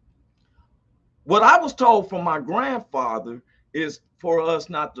 what I was told from my grandfather is for us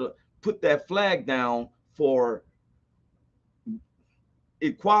not to put that flag down for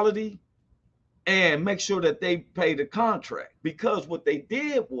equality and make sure that they pay the contract. Because what they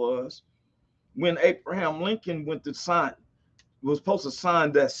did was, when Abraham Lincoln went to sign, was supposed to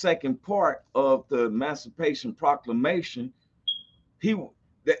sign that second part of the Emancipation Proclamation,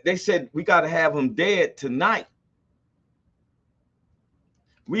 they said we got to have him dead tonight.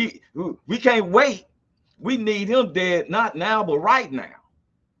 We can't wait. We need him dead, not now, but right now.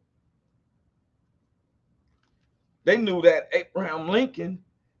 They knew that Abraham Lincoln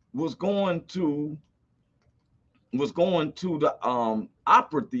was going to the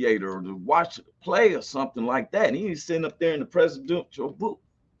opera theater to watch a play or something like that. And he was sitting up there in the presidential booth.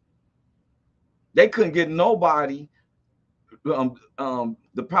 They couldn't get nobody.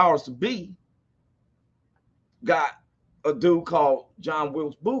 The powers to be got a dude called John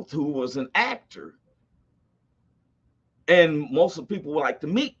Wilkes Booth, who was an actor. And most of the people would like to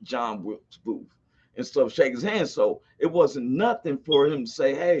meet John Wilkes Booth and stuff, shake his hand. So it wasn't nothing for him to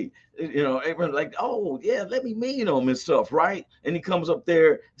say, hey, you know, everyone's like, oh, yeah, let me meet him and stuff, right? And he comes up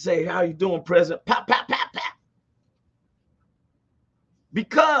there and say, how you doing, President? Pop, pop, pop, pop.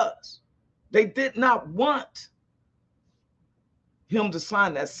 Because they did not want him to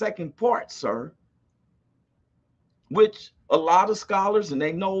sign that second part, sir, which a lot of scholars, and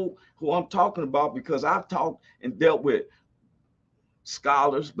they know who I'm talking about because I've talked and dealt with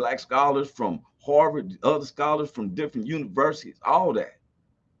scholars, black scholars from Harvard, other scholars from different universities, all that.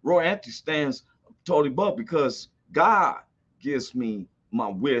 Roy Anthony stands totally above because God gives me my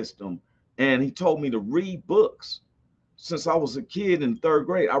wisdom, and he told me to read books. Since I was a kid in third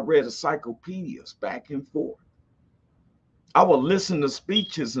grade, I read encyclopedias back and forth. I would listen to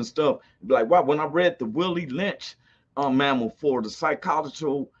speeches and stuff, like, wow, when I read the Willie Lynch mammal for the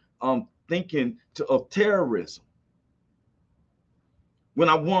psychological thinking of terrorism. When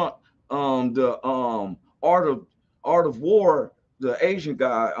I want the art of war, the Asian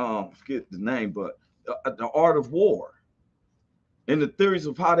guy, forget the name, but the art of war and the theories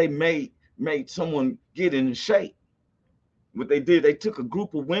of how they made someone get in shape. What they did, they took a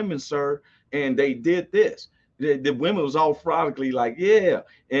group of women, sir, and they did this. The women was all frolically like, yeah.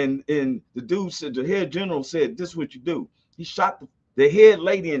 And the dude said, the head general said, this is what you do. He shot the head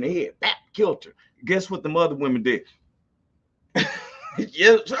lady in the head, bap, killed her. Guess what the other women did?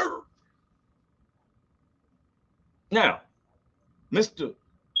 Yes, sir. Now, Mr.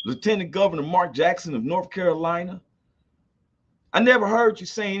 Lieutenant Governor Mark Jackson of North Carolina, I never heard you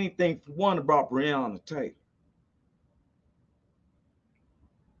say anything for one about Breonna Taylor.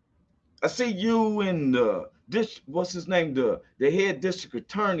 I see you and what's his name, the head district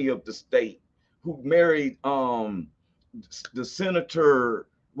attorney of the state, who married the senator,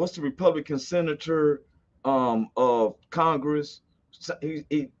 what's the Republican senator of Congress?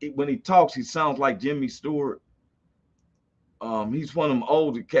 When he talks, he sounds like Jimmy Stewart. He's one of them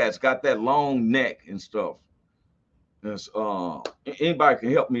older cats, got that long neck and stuff. Anybody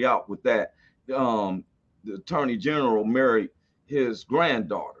can help me out with that. The attorney general married his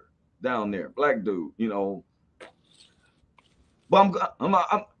granddaughter down there, black dude, you know.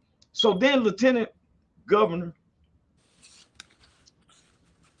 But so then, Lieutenant Governor,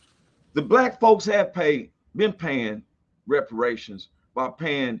 the black folks have been paying reparations by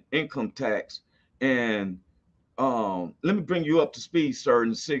paying income tax. And let me bring you up to speed, sir, in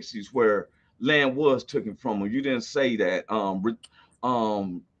the 60s, where land was taken from them. You didn't say that.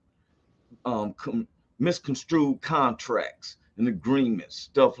 Misconstrued contracts and agreements,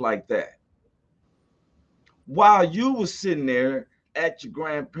 stuff like that. While you were sitting there at your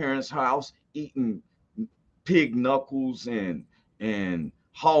grandparents' house eating pig knuckles and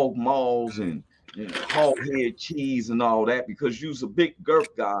hog maws and hog head cheese and all that, because you was a big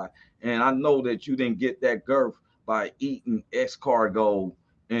girth guy, and I know that you didn't get that girth by eating escargot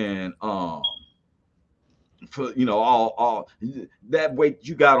and for all that weight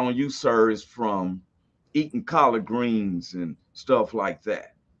you got on you, sir, is from eating collard greens and stuff like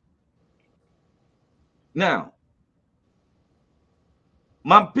that. Now,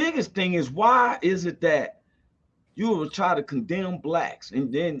 my biggest thing is, why is it that you will try to condemn blacks?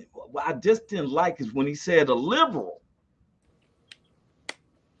 And then what I just didn't like is when he said a liberal.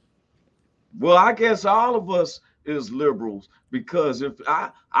 Well, I guess all of us is liberals, because if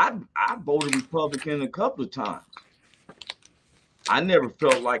I voted Republican a couple of times. I never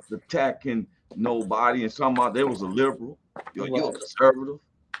felt like attacking nobody and talking about there was a liberal. You're a conservative.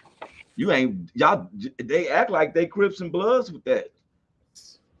 You ain't, y'all, they act like they Crips and Bloods with that.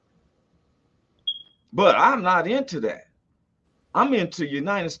 But I'm not into that. I'm into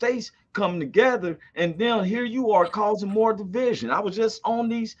United States come together, and then here you are causing more division. I was just on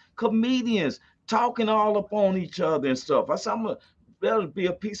these comedians talking all up on each other and stuff. I said, I'm gonna better be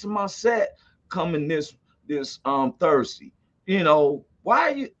a piece of my set coming this Thursday. You know,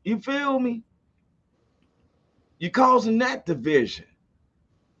 why you feel me? You're causing that division.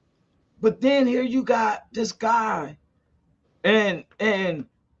 But then here you got this guy, and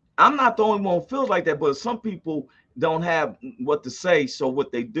I'm not the only one who feels like that, but some people don't have what to say. So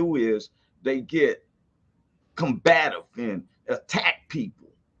what they do is they get combative and attack people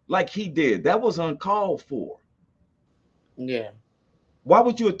like he did. That was uncalled for. Yeah. Why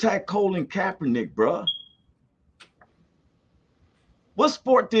would you attack Colin Kaepernick, bruh? What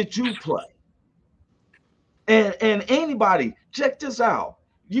sport did you play? And anybody, check this out.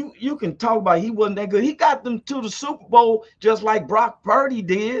 You can talk about he wasn't that good. He got them to the Super Bowl just like Brock Purdy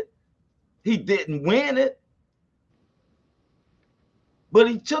did. He didn't win it. But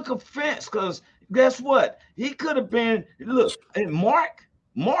he took offense because guess what? He could have been, look, and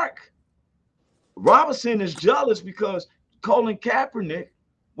Mark Robinson is jealous because Colin Kaepernick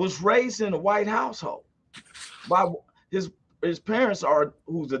was raised in a white household. By his parents are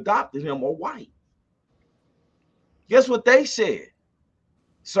who's adopted him are white. Guess what they said,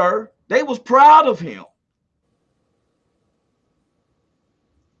 sir? They was proud of him.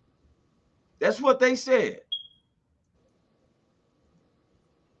 That's what they said.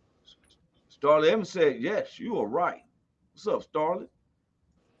 Starlet Evans said, yes, you are right. What's up, Starlet?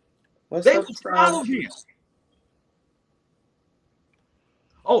 They was proud of him.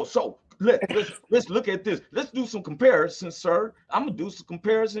 Oh, so let's look at this. Let's do some comparisons, sir. I'm gonna do some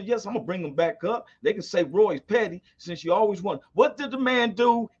comparisons. Yes, I'm gonna bring them back up. They can say Roy's petty since you always want. What did the man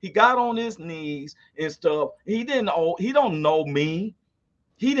do? He got on his knees and stuff. He don't know me.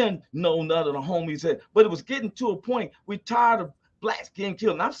 He didn't know none of the homies that, but it was getting to a point. We're tired of blacks getting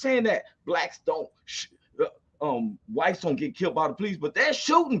killed. And I'm saying that blacks don't, whites don't get killed by the police, but they're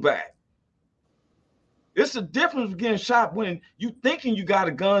shooting back. It's a difference getting shot when you thinking you got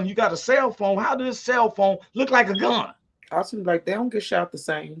a gun, you got a cell phone. How does a cell phone look like a gun? I seem like they don't get shot the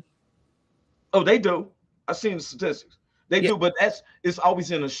same. Oh, they do. I've seen the statistics. They do, but it's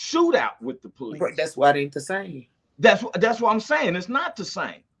always in a shootout with the police. But that's why it ain't the same. That's what I'm saying. It's not the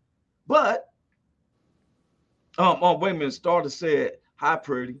same. But wait a minute. Starter said, "Hi,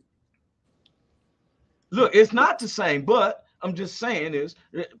 pretty." Look, it's not the same. But I'm just saying is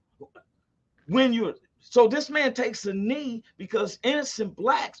when you're so this man takes a knee because innocent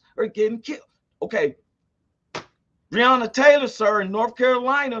blacks are getting killed. Okay, Breonna Taylor, sir, in North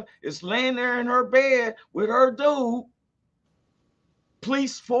Carolina, is laying there in her bed with her dude.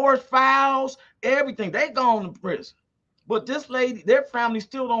 Police force files, everything. They gone to prison. But this lady, their family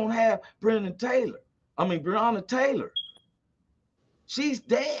still don't have Breonna Taylor. She's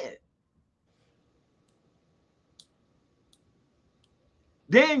dead.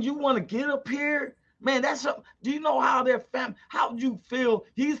 Then you want to get up here? Man, that's a, do you know how their family, how do you feel?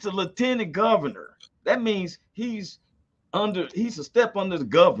 He's the lieutenant governor. That means he's a step under the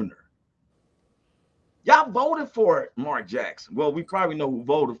governor. Y'all voted for it, Mark Jackson. Well, we probably know who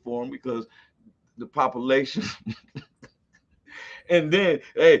voted for him because the population. And then,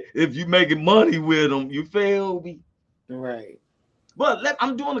 hey, if you making money with them, you feel me? Right. But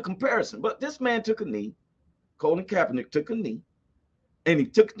I'm doing a comparison. But this man took a knee. Colin Kaepernick took a knee. And he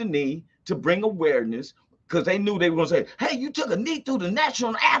took the knee to bring awareness because they knew they were going to say, hey, you took a knee through the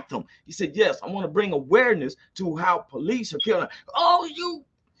national anthem. He said, yes, I want to bring awareness to how police are killing. Oh, you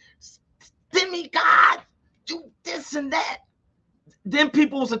demigod, you this and that. Then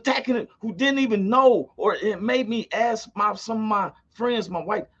people was attacking it who didn't even know, or it made me ask some of my friends, my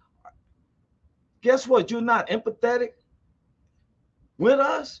wife, guess what? You're not empathetic with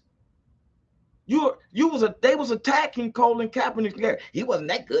us. They was attacking Colin Kaepernick. He wasn't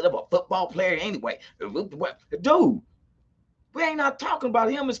that good of a football player anyway. Dude, we ain't not talking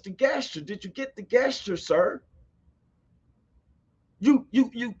about him. It's the gesture. Did you get the gesture, sir? You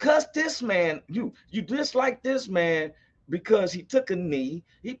cussed this man. You dislike this man because he took a knee.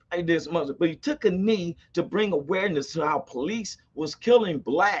 But he took a knee to bring awareness to how police was killing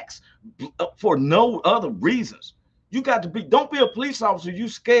blacks for no other reasons. You got to don't be a police officer. You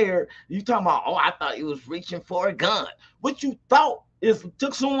scared. You talking about, oh, I thought he was reaching for a gun. What you thought is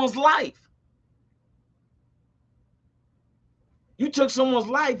took someone's life. You took someone's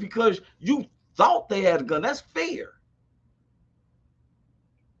life because you thought they had a gun. That's fear.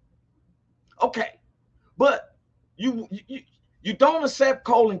 Okay, but you don't accept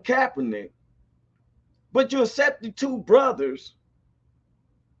Colin Kaepernick, but you accept the two brothers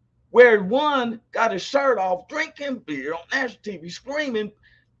where one got his shirt off, drinking beer on national TV, screaming,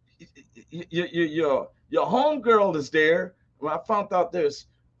 your homegirl is there. Well, I found out there's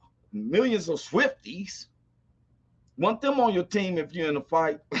millions of Swifties. Want them on your team if you're in a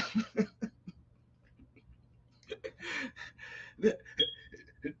fight.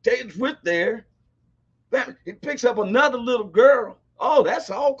 Taylor Swift there. He picks up another little girl. Oh, that's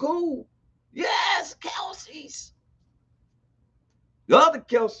all cool. Yes, Kelsey's. The other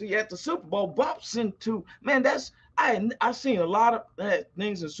Kelsey at the Super Bowl bumps into, man, that's, I seen a lot of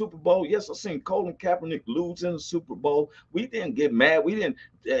things in Super Bowl. Yes, I seen Colin Kaepernick lose in the Super Bowl. We didn't get mad. We didn't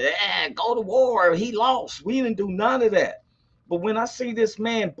go to war. He lost. We didn't do none of that. But when I see this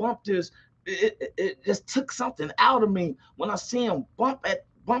man bump this, it just took something out of me when I see him bump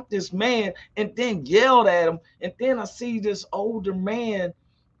this man and then yelled at him. And then I see this older man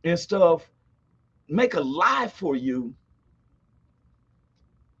and stuff make a lie for you.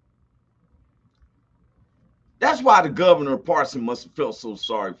 That's why the governor of Parson must have felt so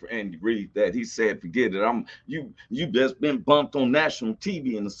sorry for Andy Reid that he said, "Forget it. You just been bumped on national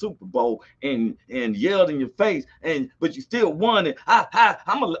TV in the Super Bowl and yelled in your face, but you still won it.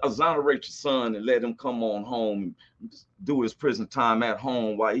 I'm gonna exonerate your son and let him come on home and do his prison time at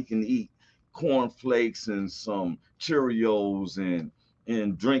home while he can eat cornflakes and some Cheerios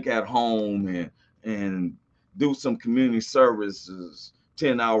and drink at home and do some community services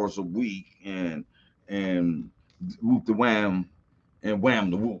 10 hours a week and whoop the wham and wham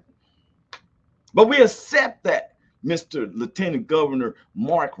the whoop." But we accept that, Mr. Lieutenant Governor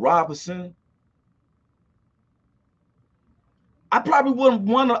Mark Robinson. I probably wouldn't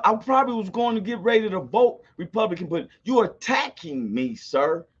want to, I probably was going to get ready to vote Republican, but you're attacking me,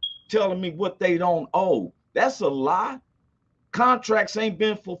 sir, telling me what they don't owe. That's a lie. Contracts ain't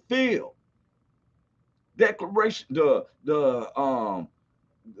been fulfilled. Declaration, the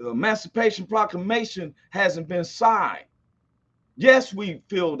Emancipation Proclamation hasn't been signed. Yes, we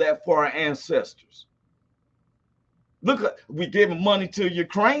feel that for our ancestors. Look, we giving money to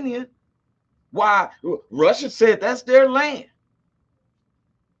Ukrainian. Why? Russia said that's their land.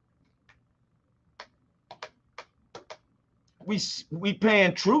 We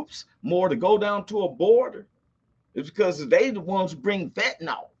paying troops more to go down to a border. It's because they the ones who bring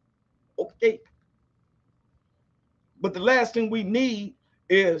fentanyl. Okay. But the last thing we need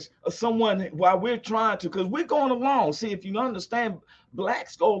is someone, while we're trying to, because we're going along. See, if you understand,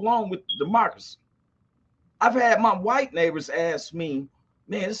 blacks go along with democracy. I've had my white neighbors ask me,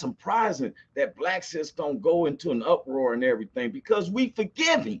 man, it's surprising that blacks just don't go into an uproar and everything because we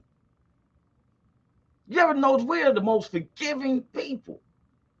forgiving. You ever notice we're the most forgiving people?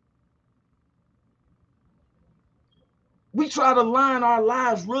 We try to line our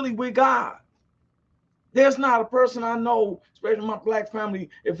lives really with God. There's not a person I know, especially my black family,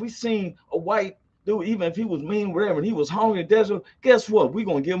 if we seen a white dude, even if he was mean, whatever, and he was hungry in the desert, guess what? We're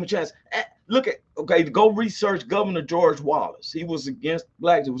going to give him a chance. Look at, okay, go research Governor George Wallace. He was against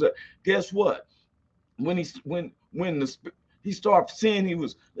blacks. Guess what? When he started seeing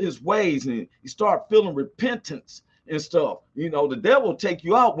his ways and he started feeling repentance and stuff, you know, the devil will take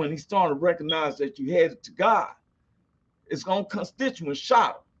you out when he started to recognize that you headed to God. His own constituents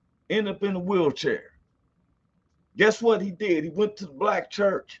shot him, ended up in a wheelchair. Guess what he did? He went to the black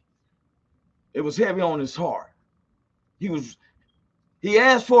church. It was heavy on his heart. He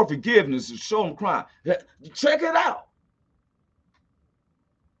asked for forgiveness and showed him crying. Check it out.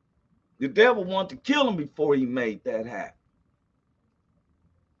 The devil wanted to kill him before he made that happen.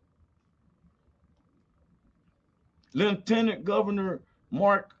 Lieutenant Governor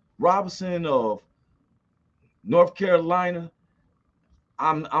Mark Robinson of North Carolina,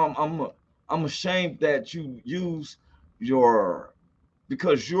 I'm ashamed that you use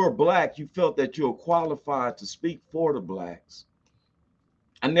because you're black, you felt that you're qualified to speak for the blacks.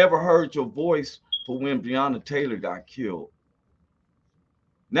 I never heard your voice for when Breonna Taylor got killed.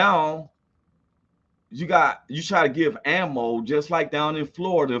 Now you try to give ammo just like down in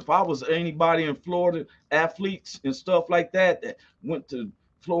Florida. If I was anybody in Florida, athletes and stuff like that went to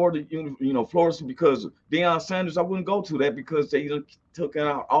Florida, Florida because of Deion Sanders, I wouldn't go to that because they took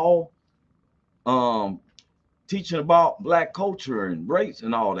out all teaching about black culture and race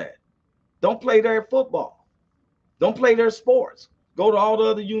and all that. Don't play their football. Don't play their sports. Go to all the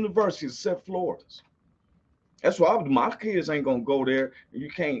other universities except Florida's. That's why my kids ain't gonna go there. You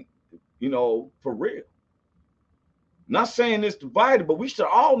can't, for real. Not saying it's divided, but we should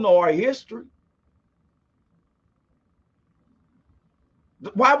all know our history.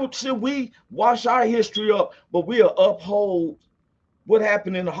 Why should we wash our history up, but we'll uphold what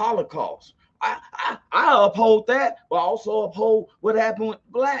happened in the Holocaust? I uphold that, but I also uphold what happened with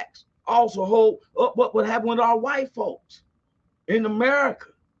blacks. I also hold up what happened with our white folks in America.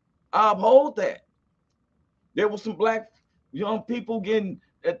 I uphold that. There was some black young people getting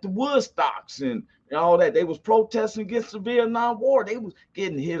at the Woodstocks and all that. They was protesting against the Vietnam War. They was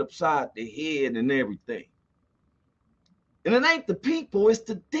getting hit upside the head and everything. And it ain't the people, it's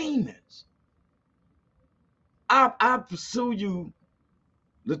the demons. I pursue you,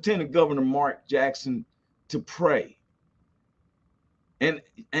 Lieutenant Governor Mark Jackson, to pray and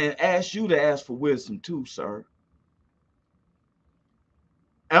ask you to ask for wisdom too, sir.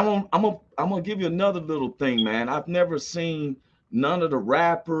 I'm gonna give you another little thing, man. I've never seen none of the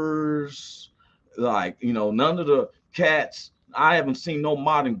rappers, like none of the cats. I haven't seen no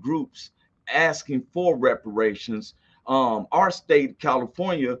modern groups asking for reparations. Our state,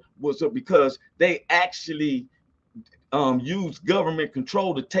 California, was because they actually used government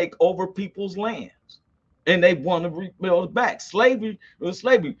control to take over people's lands, and they want to rebuild it back. Slavery was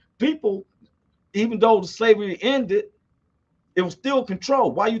slavery. People, even though the slavery ended, it was still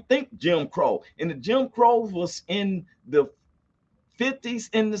controlled. Why you think Jim Crow? And the Jim Crow was in the 50s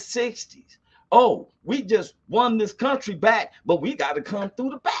and the 60s. Oh, we just won this country back, but we got to come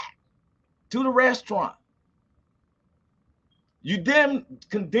through the back to the restaurant. You then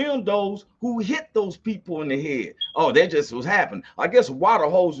condemn those who hit those people in the head. Oh, that just was happening. I guess water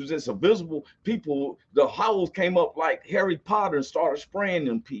hose was just invisible people. The hose came up like Harry Potter and started spraying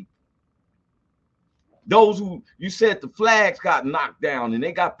them people. Those who you said the flags got knocked down and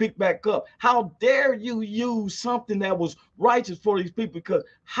they got picked back up. How dare you use something that was righteous for these people? Because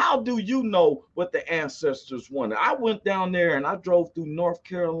how do you know what the ancestors wanted? I went down there and I drove through North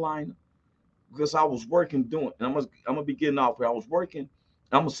Carolina because I was working doing, and I'm gonna be getting off here. I was working,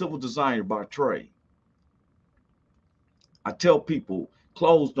 I'm a civil designer by trade. I tell people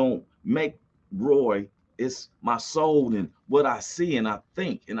clothes don't make Roy, it's my soul and what I see and I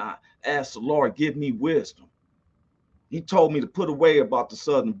think. And I ask the Lord, give me wisdom. He told me to put away about the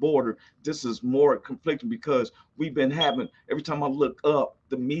southern border. This is more conflicting because we've been having, every time I look up,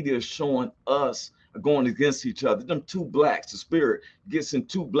 the media is showing us going against each other. Them two blacks, the spirit gets in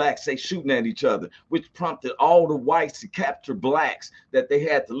two blacks, they shooting at each other, which prompted all the whites to capture blacks that they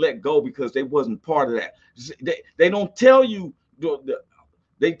had to let go because they wasn't part of that. They don't tell you,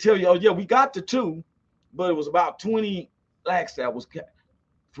 they tell you, oh yeah, we got the two, but it was about 20 blacks that was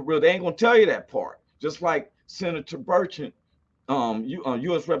for real. They ain't gonna tell you that part. Just like Senator Burchant,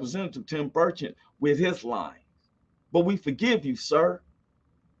 U.S. Representative Tim Burchant with his line. But we forgive you, sir,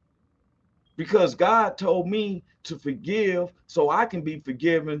 because God told me to forgive so I can be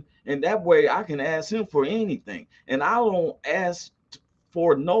forgiven, and that way I can ask him for anything. And I don't ask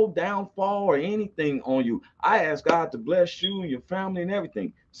for no downfall or anything on you. I ask God to bless you and your family and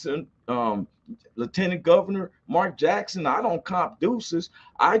everything. So, Lieutenant Governor Mark Jackson, I don't comp deuces.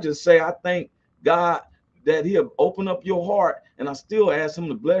 I just say I thank God that he'll open up your heart, and I still ask him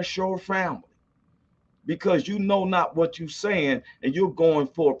to bless your family, because you know not what you're saying and you're going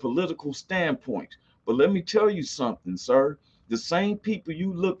for a political standpoint. But let me tell you something, sir. The same people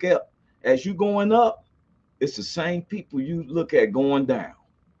you look at as you going up, it's the same people you look at going down.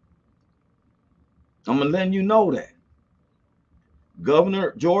 I'm gonna let you know that.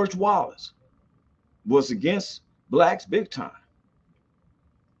 Governor George Wallace was against blacks big time,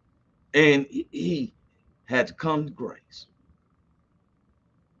 and he had to come to grace.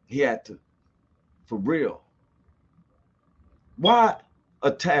 He had to, for real. Why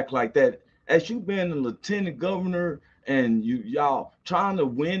attack like that? As you've been a lieutenant governor and y'all trying to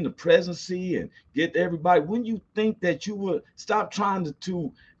win the presidency and get everybody, wouldn't you think that you would stop trying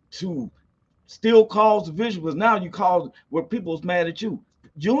to still cause division? Because now you cause where people's mad at you.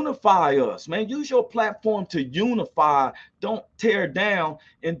 Unify us, man. Use your platform to unify. Don't tear down,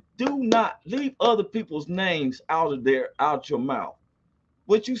 and do not leave other people's names out your mouth.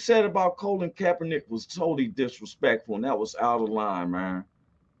 What you said about Colin Kaepernick was totally disrespectful, and that was out of line, man.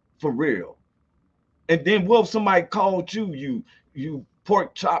 For real. And then what if somebody called you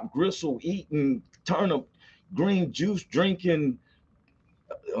pork chop gristle eating, turnip green juice drinking,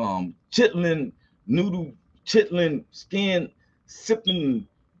 chitlin noodle, chitlin skin sipping?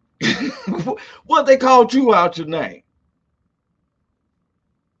 What they called you out your name?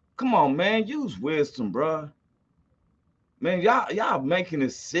 Come on, man. Use wisdom, bro. Man, y'all making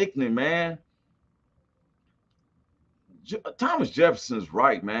it sickening, man. Thomas Jefferson's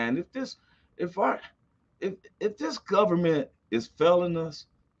right, man. If this government is failing us,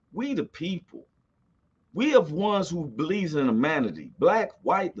 we the people, we are ones who believes in humanity, black,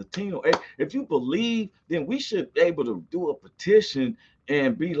 white, Latino. If you believe, then we should be able to do a petition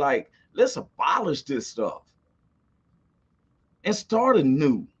and be like, let's abolish this stuff and start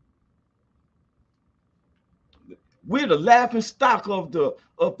anew. We're the laughing stock of the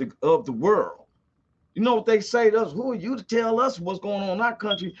world. You know what they say to us? Who are you to tell us what's going on in our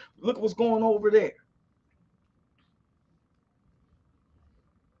country? Look what's going on over there.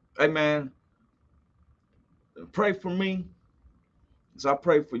 Hey man, pray for me as I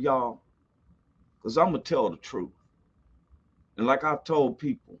pray for y'all, because I'm gonna tell the truth. And like I've told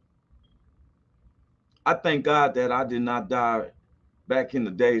people, I thank God that I did not die back in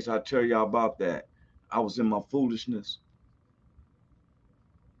the days. I tell y'all about that. I was in my foolishness.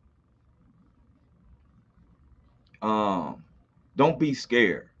 Don't be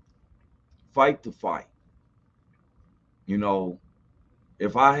scared. Fight the fight. You know,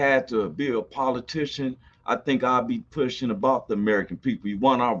 if I had to be a politician, I think I'd be pushing about the American people. You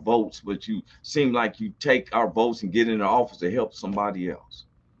want our votes, but you seem like you take our votes and get in the office to help somebody else.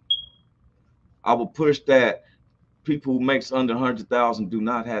 I will push that people who makes under 100,000 do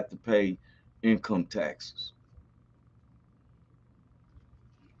not have to pay income taxes.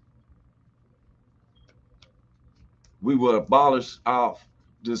 We will abolish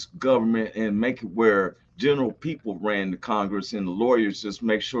this government and make it where general people ran the Congress and the lawyers just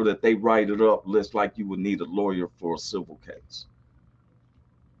make sure that they write it up list like you would need a lawyer for a civil case.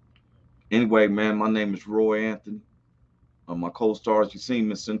 Anyway, man, my name is Roy Anthony. My co-stars, you seen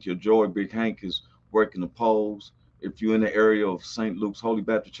Miss Cynthia Joy, Big Hank is working the polls. If you're in the area of St. Luke's Holy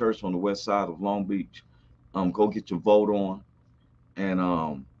Baptist Church on the west side of Long Beach, go get your vote on. And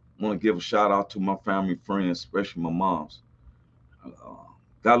want to give a shout out to my family, friends, especially my mom's.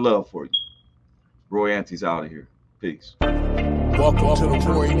 Got love for you. Roy Anthony's out of here. Peace. Welcome to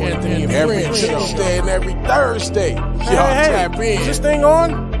the Roy Anthony and Every Friends Show. Tuesday and every Thursday. Y'all tap in. Is this thing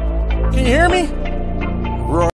on? Can you hear me?